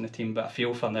character is in the team. But I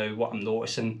feel for now, what I'm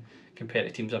noticing compared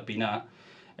to teams I've been at,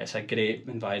 it's a great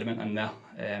environment in there.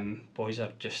 Boys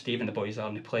are just, even the boys that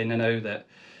aren't playing now, that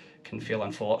can feel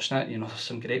unfortunate. There's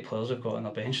some great players we've got on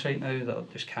our bench right now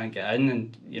that just can't get in,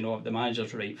 and the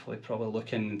manager's rightfully probably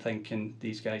looking and thinking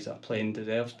these guys that are playing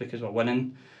deserves because we're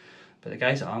winning. But the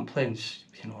guys that aren't playing,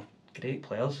 great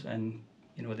players, and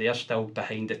they're still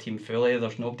behind the team fully.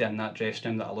 There's nobody in that dressing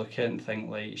room that I look at and think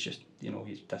like he's just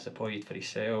he's disappointed for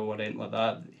himself or anything like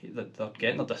that. They're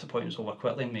getting their disappointments over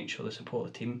quickly and make sure they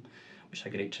support the team, which is a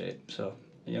great trait. So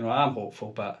I'm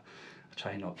hopeful, but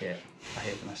try and not get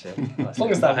ahead of myself. As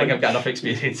long as that I think I've got enough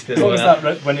experience to As do long as that.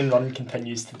 that winning run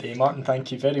continues today. Martin,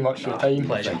 thank you very much for your time.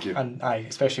 Pleasure. Thank you. And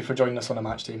especially for joining us on a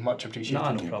match day. Much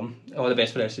appreciated. No problem. All the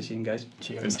best for the rest of the season, guys.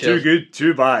 Cheers. It's too good,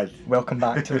 too bad. Welcome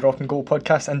back to the Rock and Goal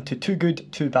podcast and to Too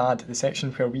Good, Too Bad, the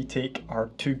section where we take our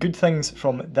two good things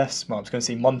from this, well, I was going to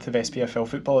say month of SPFL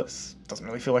football. It doesn't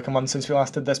really feel like a month since we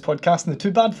last did this podcast, and the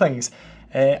two bad things.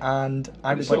 And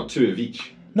I would It's not two of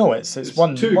each. No, it's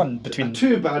one two, one between a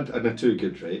two bad and a two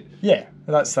good, right? Yeah,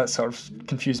 that sort of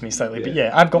confused me slightly. But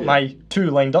yeah, I've got my two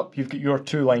lined up, you've got your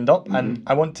two lined up, and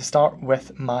I want to start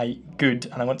with my good,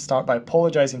 and I want to start by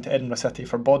apologising to Edinburgh City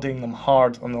for bodying them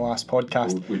hard on the last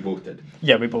podcast. We both did.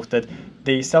 Yeah, we both did.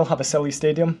 They still have a silly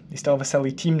stadium, they still have a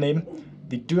silly team name,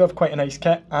 they do have quite a nice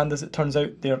kit, and as it turns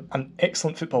out, they're an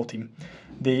excellent football team.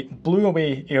 They blew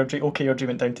away Airdrie. Okay, Airdrie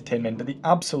went down to 10 men, but they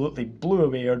absolutely blew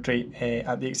away Airdrie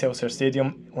at the Excelsior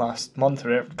Stadium last month,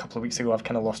 or a couple of weeks ago. I've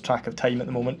kind of lost track of time at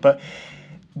the moment, but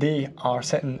they are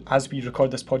sitting, as we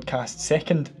record this podcast,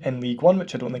 second in League One,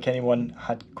 which I don't think anyone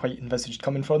had quite envisaged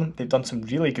coming for them. They've done some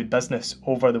really good business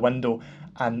over the window,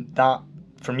 and that,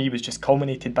 for me, was just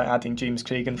culminated by adding James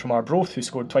Cragen from Arbroath, who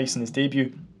scored twice in his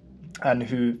debut, and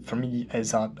who, for me,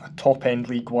 is a top-end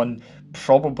League One,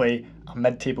 probably a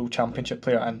mid-table championship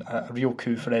player, and a real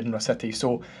coup for Edinburgh City.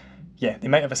 So, yeah, they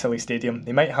might have a silly stadium,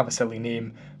 they might have a silly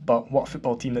name, but what a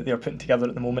football team that they're putting together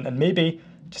at the moment, and maybe,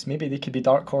 just maybe, they could be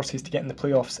dark horses to get in the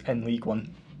playoffs in League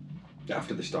One.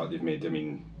 After the start they've made, I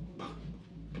mean,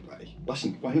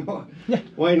 listen, why not? Yeah.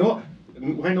 Why not?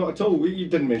 Why not at all? You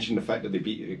didn't mention the fact that they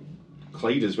beat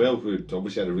Clyde as well, who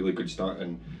obviously had a really good start,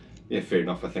 and yeah, fair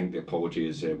enough. I think the apology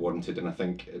is warranted, and I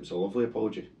think it was a lovely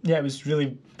apology. Yeah, it was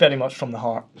really very much from the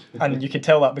heart, and you could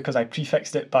tell that because I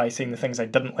prefixed it by saying the things I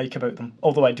didn't like about them,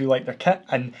 although I do like their kit,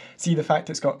 and see the fact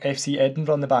it's got FC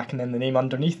Edinburgh on the back and then the name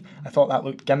underneath. I thought that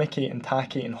looked gimmicky and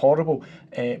tacky and horrible,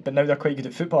 but now they're quite good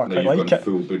at football. I Now quite you've like gone it.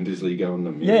 full Bundesliga on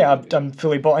them. Yeah, I'm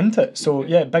fully bought into it. So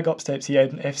yeah, big ups to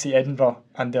FC Edinburgh,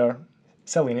 and they're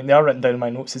silly, and they are written down in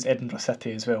my notes as Edinburgh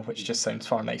City as well, which just sounds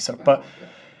far nicer. But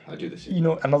I do the same. you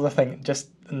know, another thing, just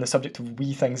on the subject of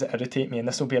wee things that irritate me, and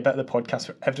this will be a bit of the podcast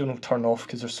where everyone will turn off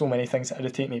because there's so many things that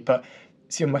irritate me, but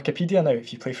see on Wikipedia now,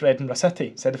 if you play for Edinburgh City,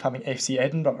 instead of having FC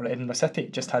Edinburgh or Edinburgh City,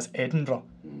 it just has Edinburgh.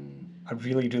 I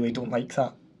really, really don't like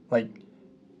that. Like,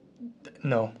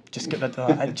 no, just get rid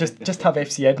of that. just have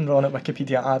FC Edinburgh on it.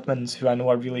 Wikipedia admins, who I know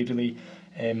are really, really,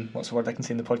 what's the word I can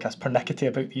say in the podcast, pernickety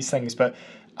about these things, but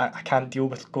I can't deal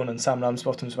with going on Sam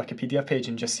Ramsbottom's Wikipedia page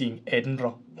and just seeing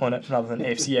Edinburgh on it rather than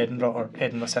FC Edinburgh or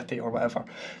Edinburgh City or whatever.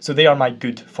 So they are my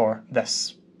good for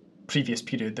this previous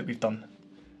period that we've done.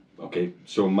 Okay,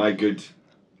 so my good,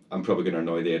 I'm probably going to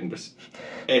annoy the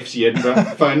FC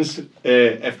Edinburgh fans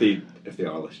if they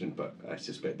are listening, but I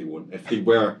suspect they won't. If they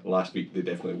were last week, they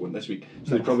definitely won't this week.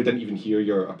 So they probably didn't even hear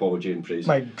your apology and praise.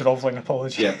 My grovelling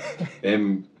apology. Yeah.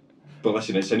 But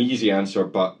listen, it's an easy answer,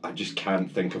 but I just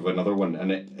can't think of another one,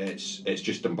 and it's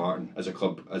just Dumbarton as a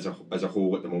club as a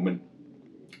whole at the moment.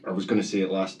 I was going to say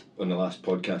it on the last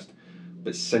podcast,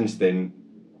 but since then,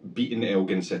 beating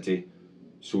Elgin City,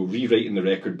 so rewriting the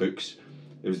record books.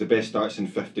 It was the best start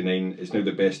since '59. It's now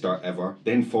the best start ever.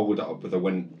 Then followed it up with a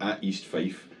win at East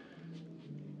Fife.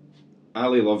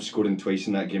 Ali Love scoring twice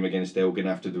in that game against Elgin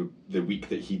after the week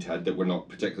that he'd had that we're not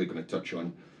particularly going to touch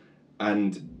on,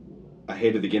 and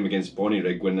ahead of the game against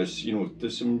Bonnyrigg when there's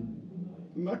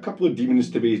a couple of demons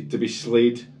to be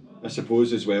slayed, I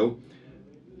suppose, as well.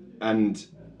 And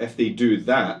if they do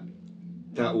that,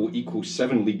 that will equal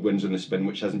 7 league wins on the spin,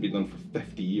 which hasn't been done for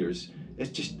 50 years.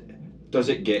 It's just, does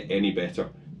it get any better?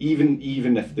 Even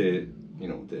if the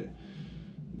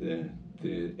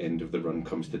end of the run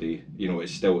comes today,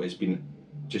 it's been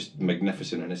just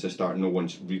magnificent, and it's a start no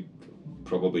one's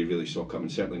probably really saw coming.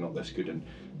 Certainly not this good, and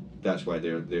that's why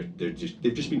they've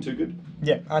just been too good.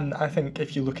 Yeah, and I think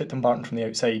if you look at Dumbarton from the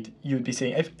outside, you would be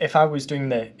saying, if I was doing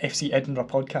the FC Edinburgh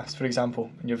podcast, for example,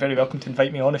 and you're very welcome to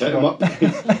invite me on if you want.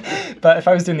 But if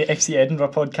I was doing the FC Edinburgh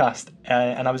podcast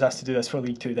and I was asked to do this for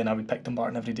League 2, then I would pick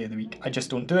Dumbarton every day of the week. I just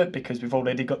don't do it because we've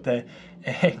already got the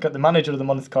manager of the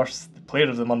month curse, the player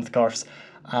of the month curse,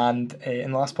 and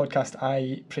in the last podcast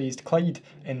I praised Clyde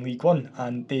in League 1,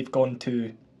 and they've gone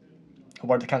to a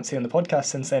word I can't say on the podcast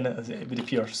since then, as it would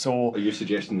appear. So, are you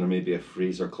suggesting there may be a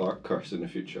Fraser Clark curse in the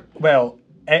future? Well,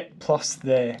 it plus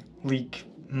the league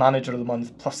manager of the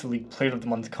month plus the league player of the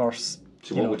month curse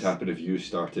So what would happen if you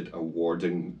started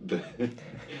awarding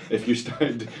if you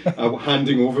started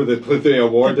handing over the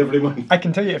award every month? I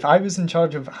can tell you, if I was in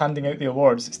charge of handing out the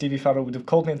awards, Stevie Farrell would have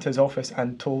called me into his office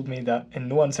and told me that in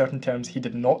no uncertain terms he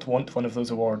did not want one of those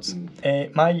awards.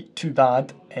 My too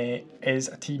bad is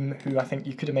a team who I think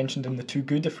you could have mentioned in the too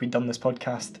good if we'd done this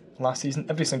podcast last season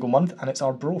every single month, and it's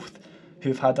Arbroath,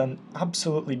 who've had an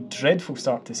absolutely dreadful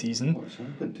start to the season. What's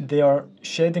happened? They are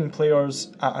shedding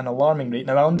players at an alarming rate.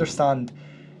 Now, I understand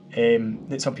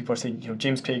that some people are saying,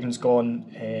 James Cragen's gone,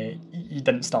 he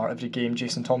didn't start every game,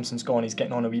 Jason Thompson's gone, he's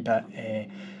getting on a wee bit.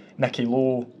 Nicky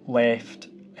Lowe left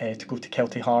to go to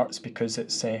Kelty Hearts because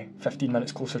it's 15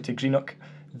 minutes closer to Greenock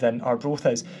than Arbroath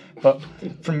is. But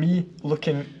for me,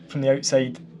 looking from the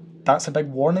outside, that's a big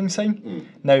warning sign.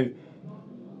 Now,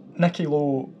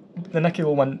 the Nicky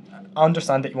Lowe one, I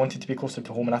understand that he wanted to be closer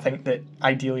to home, and I think that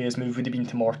ideally his move would have been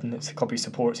to Morton. It's the club he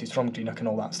supports, he's from Greenock and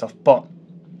all that stuff. But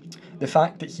the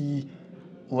fact that he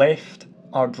left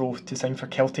Arbroath to sign for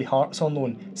Kelty Hearts on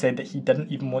loan said that he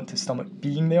didn't even want to stomach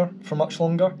being there for much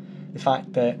longer. The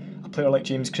fact that a player like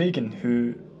James Cragen,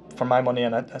 who, for my money,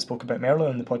 and I spoke about him earlier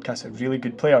in the podcast, a really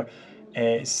good player,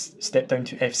 stepped down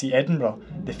to FC Edinburgh.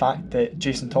 The fact that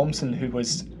Jason Thompson, who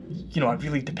was a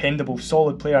really dependable,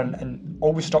 solid player and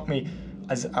always struck me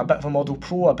as a bit of a model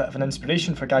pro, a bit of an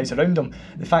inspiration for guys around him,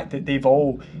 the fact that they've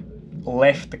all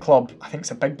left the club, I think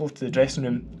it's a big blow to the dressing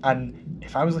room. And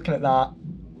if I was looking at that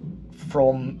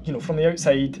from the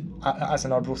outside as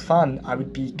an Arbroath fan, I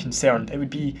would be concerned. It would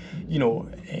be,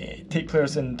 take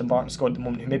players in Dumbarton squad at the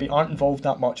moment who maybe aren't involved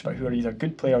that much, but who are either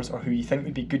good players or who you think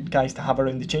would be good guys to have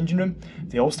around the changing room. If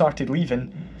they all started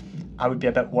leaving, I would be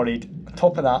a bit worried. On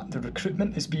top of that, the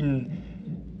recruitment has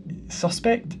been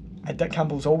suspect. Dick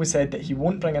Campbell's always said that he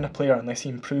won't bring in a player unless he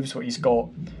improves what he's got.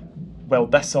 Well,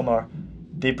 this summer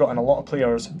they've brought in a lot of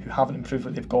players who haven't improved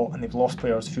what they've got, and they've lost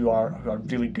players who are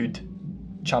really good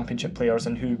championship players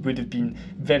and who would have been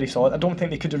very solid. I don't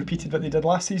think they could have repeated what they did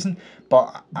last season,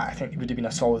 but I think it would have been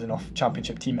a solid enough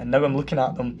championship team. And now I'm looking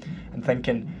at them and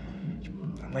thinking,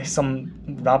 unless some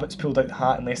rabbits pulled out the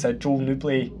hat, unless a Joel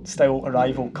Newbley style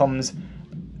arrival comes,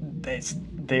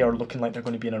 they are looking like they're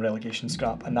going to be in a relegation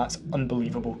scrap, and that's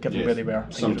unbelievable given where they were.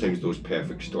 Sometimes those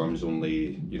perfect storms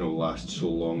only last so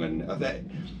long, and I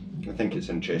think it's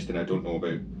interesting. I don't know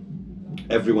about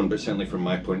everyone, but certainly from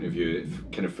my point of view,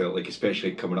 it kind of felt like,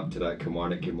 especially coming up to that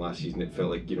Kilmarnock game last season, it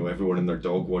felt like everyone and their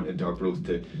dog wanted Arbroath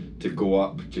to go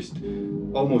up, just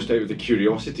almost out of the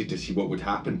curiosity to see what would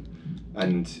happen.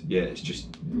 And it's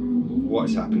just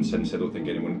what's happened since, I don't think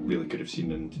anyone really could have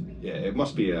seen. And it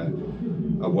must be a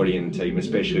worrying time,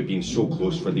 especially being so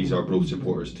close for these Arbroath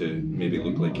supporters to maybe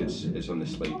look like it's on the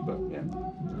slide. But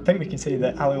I think we can say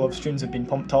that Ali Love's tunes have been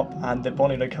pumped up and that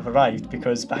Bonnyrigg have arrived,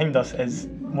 because behind us is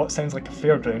what sounds like a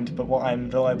fairground, but what I'm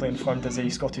reliably informed is a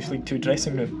Scottish League 2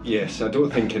 dressing room. Yes, I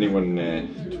don't think anyone,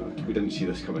 we didn't see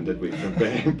this coming, did we, from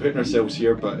putting ourselves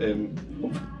here, but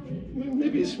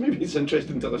maybe it's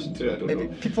interesting to listen to. I don't know.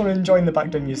 People are enjoying the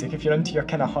background music. If you're into your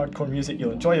kind of hardcore music,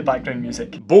 you'll enjoy the background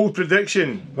music. Bold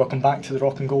prediction. Welcome back to the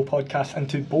Rock and Goal podcast and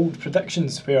to Bold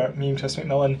Predictions, where me and Chris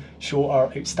McMillan show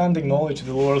our outstanding knowledge of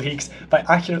the lower leagues by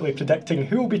accurately predicting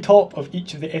who will be top of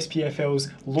each of the SPFL's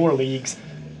lower leagues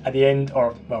at the end,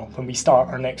 or when we start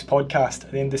our next podcast.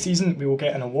 At the end of the season, we will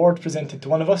get an award presented to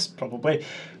one of us, probably,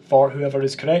 for whoever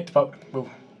is correct, but we'll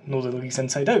know the leagues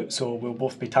inside out, so we'll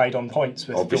both be tied on points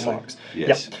with full marks.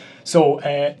 Yes. Yep. So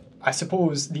I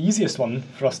suppose the easiest one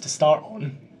for us to start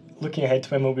on, looking ahead to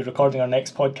when we'll be recording our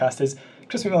next podcast, is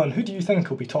Chris McMillan, who do you think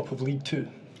will be top of League 2?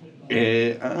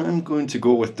 I'm going to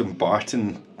go with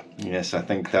Dumbarton. Yes, I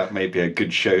think that might be a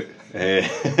good shout.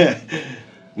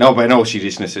 No, but in all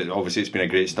seriousness, obviously it's been a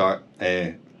great start.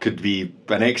 Could be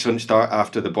an excellent start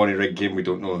after the Bonnyrigg game, we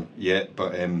don't know yet,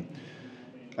 but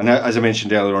and as I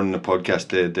mentioned earlier on in the podcast,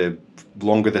 the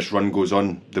longer this run goes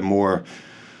on, the more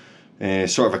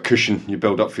sort of a cushion you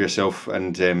build up for yourself,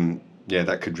 and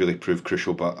that could really prove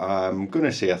crucial. But I'm going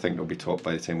to say I think they'll be top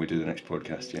by the time we do the next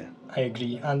podcast. Yeah, I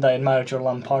agree, and I admired your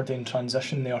Lampardian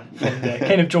transition there from the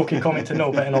kind of jokey comment to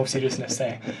no, but in all seriousness,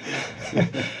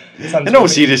 in all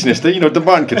seriousness,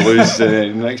 Dumbarton could lose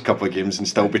in the next couple of games and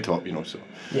still be top. So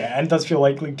yeah, and it does feel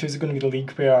like League 2 is going to be the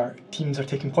league where teams are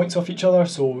taking points off each other.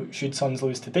 So should Suns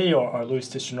lose today or lose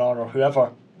to Stranraer or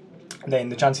whoever, then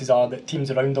the chances are that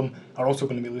teams around them are also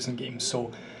going to be losing games.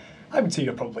 So I would say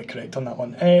you're probably correct on that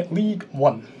one. League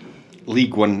 1.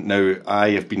 League 1, now I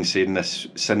have been saying this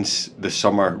since the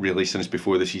summer, really, since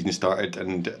before the season started,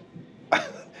 and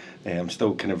I'm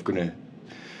still kind of going to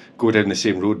go down the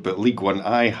same road, but League 1,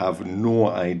 I have no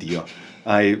idea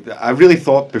I really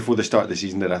thought before the start of the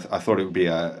season that I thought it would be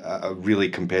a really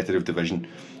competitive division.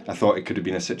 I thought it could have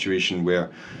been a situation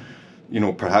where,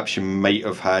 perhaps you might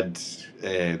have had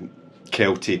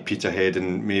Kelty, Peterhead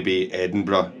and maybe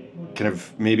Edinburgh kind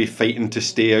of maybe fighting to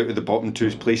stay out of the bottom two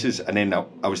places. And then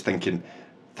I was thinking,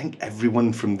 I think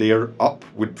everyone from there up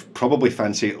would probably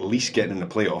fancy at least getting in the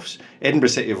playoffs. Edinburgh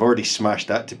City have already smashed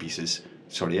that to pieces.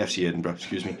 Sorry, FC Edinburgh,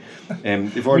 excuse me.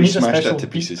 They've already smashed that to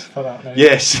pieces. For that now.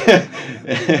 Yes,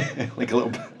 like a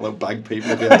little bagpipe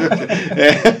maybe.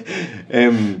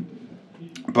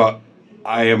 But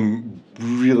I am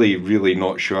really, really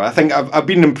not sure. I think I've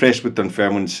been impressed with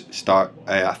Dunfermline's start.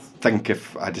 I think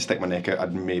if I had to stick my neck out,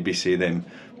 I'd maybe say them.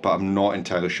 But I'm not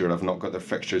entirely sure. I've not got their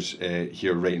fixtures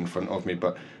here right in front of me.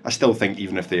 But I still think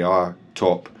even if they are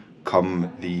top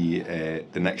come the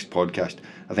next podcast,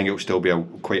 I think it will still be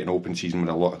quite an open season with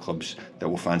a lot of clubs that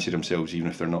will fancy themselves even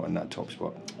if they're not in that top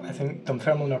spot. I think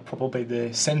Dunfermline are probably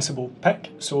the sensible pick,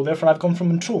 so therefore I've gone for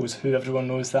Montrose, who everyone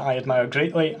knows that I admire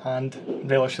greatly and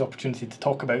relish the opportunity to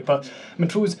talk about. But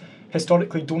Montrose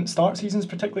historically don't start seasons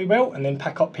particularly well and then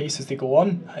pick up pace as they go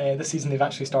on. This season they've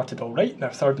actually started all right. They're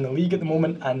third in the league at the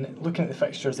moment, and looking at the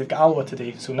fixtures, they've got Alloa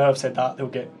today, so now I've said that, they'll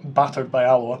get battered by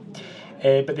Alloa.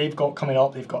 But they've got coming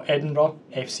up, they've got Edinburgh,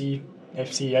 FC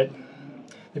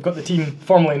they've got the team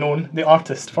formerly known, the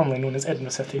artist formerly known as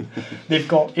Edinburgh City. They've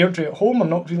got Airdrie at home. I'm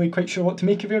not really quite sure what to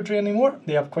make of Airdrie anymore.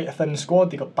 They have quite a thin squad.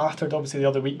 They got battered obviously the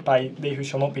other week by they who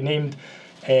shall not be named.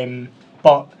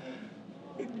 But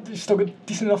they've still got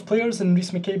decent enough players, and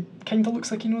Rhys McCabe kind of looks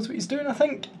like he knows what he's doing, I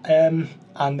think. And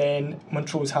then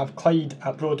Montrose have Clyde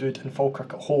at Broadwood and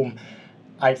Falkirk at home.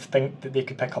 I think that they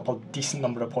could pick up a decent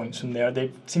number of points from there.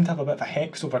 They seem to have a bit of a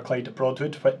hex over Clyde at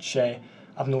Broadwood, which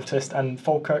I've noticed. And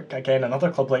Falkirk, again,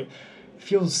 another club, like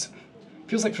feels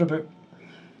like for about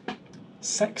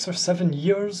 6 or 7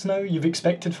 years now, you've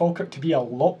expected Falkirk to be a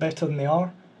lot better than they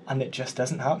are, and it just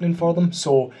isn't happening for them.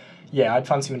 So yeah, I'd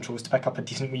fancy Montrose to pick up a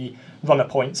decent wee run of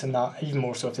points in that, even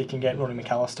more so if they can get Rory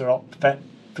McAllister up fit,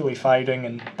 fully firing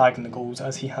and bagging the goals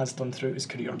as he has done throughout his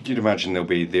career. You'd imagine they'll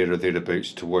be there or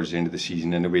thereabouts towards the end of the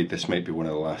season anyway. This might be one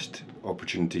of the last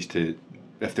opportunities to,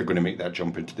 if they're going to make that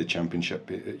jump into the Championship.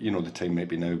 The time might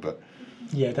be now, but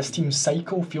yeah, this team's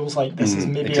cycle feels like this is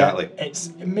maybe exactly.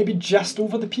 It's maybe just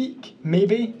over the peak,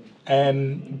 maybe.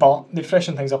 But they've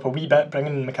freshened things up a wee bit,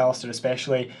 bringing in McAllister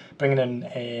especially, bringing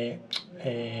in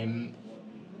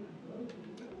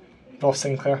Ross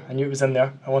Sinclair. I knew it was in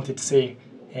there. I wanted to say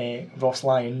Ross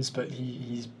Lyons, but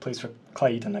he plays for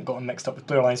Clyde and I got him mixed up with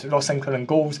Blair Lyons. But Ross Sinclair in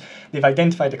goals, they've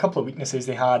identified a couple of weaknesses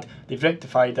they had, they've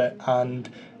rectified it, and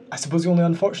I suppose the only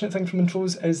unfortunate thing for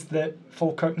Montrose is that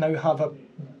Falkirk now have a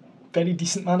very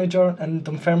decent manager and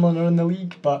Dunfermline are in the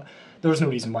league, but there's no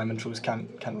reason why Montrose can't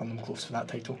run them close for that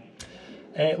title.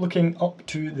 Looking up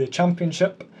to the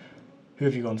Championship, who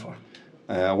have you gone for?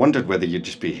 I wondered whether you'd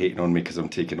just be hating on me because I'm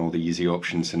taking all the easy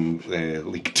options in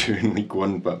League 2 and League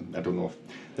 1, but I don't know if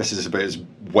this is about as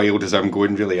wild as I'm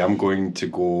going, really. I'm going to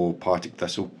go Partick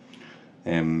Thistle.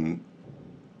 Since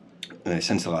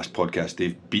the last podcast,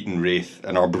 they've beaten Wraith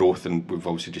and Arbroath, and we've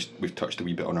obviously we've touched a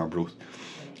wee bit on Arbroath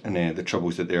and the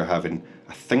troubles that they're having.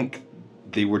 I think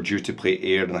they were due to play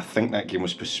Ayr, and I think that game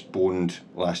was postponed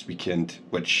last weekend,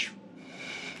 which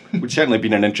would certainly have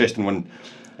been an interesting one.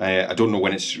 I don't know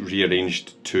when it's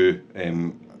rearranged to.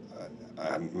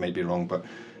 I might be wrong, but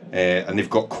and they've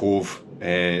got Cove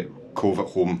at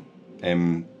home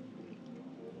at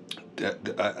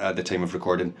the time of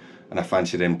recording, and I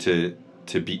fancy them to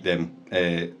beat them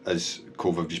as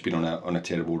Cove have just been on a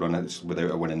terrible run. It's without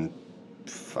a winning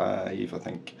 5, I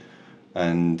think,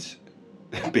 and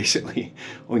basically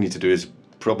all you need to do is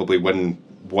probably win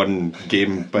one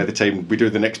game by the time we do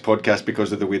the next podcast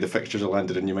because of the way the fixtures are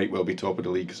landed, and you might well be top of the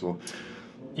league. So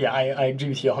yeah, I agree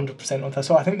with you 100% on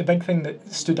Thistle. I think the big thing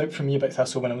that stood out for me about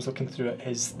Thistle when I was looking through it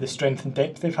is the strength and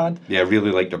depth they've had. Yeah, I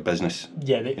really like their business.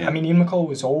 Yeah, I mean, Ian McCall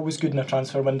was always good in a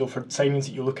transfer window for signings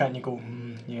that you look at and you go,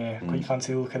 quite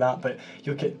fancy the look of that. But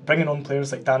you look at bringing on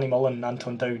players like Danny Mullen and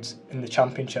Anton Dowds in the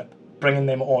Championship, bringing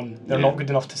them on. They're not good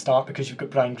enough to start because you've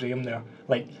got Brian Graham there.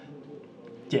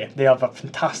 They have a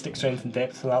fantastic strength and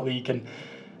depth in that league, and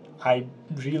I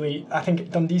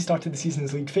think Dundee started the season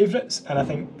as league favourites, and I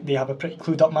think they have a pretty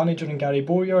clued up manager in Gary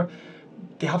Bowyer.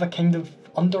 They have a kind of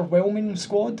underwhelming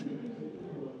squad,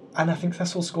 and I think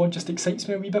Thistle's squad just excites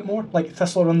me a wee bit more. Like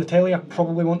Thistle are on the telly, I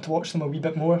probably want to watch them a wee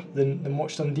bit more than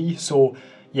watch Dundee. So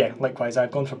yeah, likewise,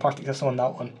 I've gone for Partick Thistle on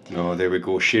that one. Oh, there we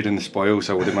go, sharing the spoils,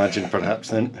 I would imagine, perhaps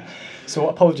then. So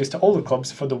apologies to all the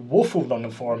clubs for the woeful run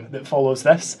of form that follows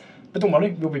this. But don't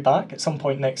worry, we'll be back at some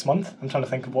point next month. I'm trying to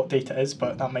think of what date it is,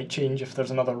 but that might change if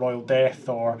there's another royal death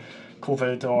or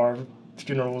COVID or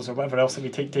funerals or whatever else that we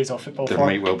take days off football There for.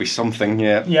 might well be something,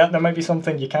 yeah. Yeah, there might be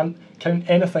something. You can't count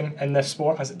anything in this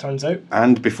sport, as it turns out.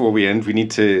 And before we end, we need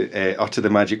to utter the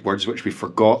magic words which we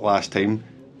forgot last time.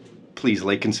 Please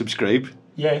like and subscribe.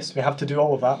 Yes, we have to do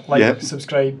all of that. Like, Yep.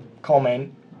 subscribe,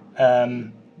 comment.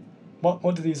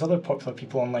 What do these other popular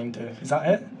people online do? Is that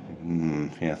it?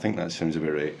 Yeah, I think that sounds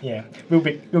about right. Yeah, we'll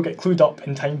get clued up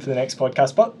in time for the next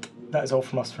podcast, but that is all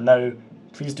from us for now.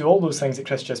 Please do all those things that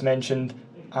Chris just mentioned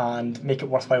and make it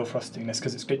worthwhile for us doing this,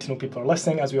 because it's great to know people are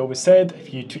listening. As we always said,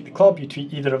 if you tweet the club, you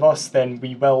tweet either of us, then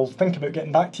we will think about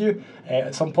getting back to you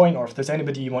at some point, or if there's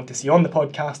anybody you want to see on the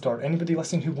podcast or anybody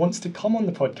listening who wants to come on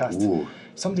the podcast. Ooh.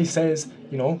 Somebody says,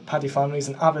 Paddy Flannery's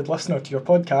an avid listener to your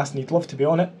podcast and he'd love to be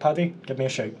on it. Paddy, give me a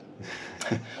shout.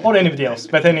 Or anybody else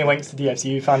with any links to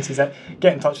DFC who fancies it,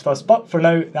 get in touch with us. But for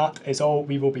now, that is all.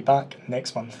 We will be back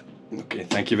next month. Okay,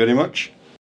 thank you very much.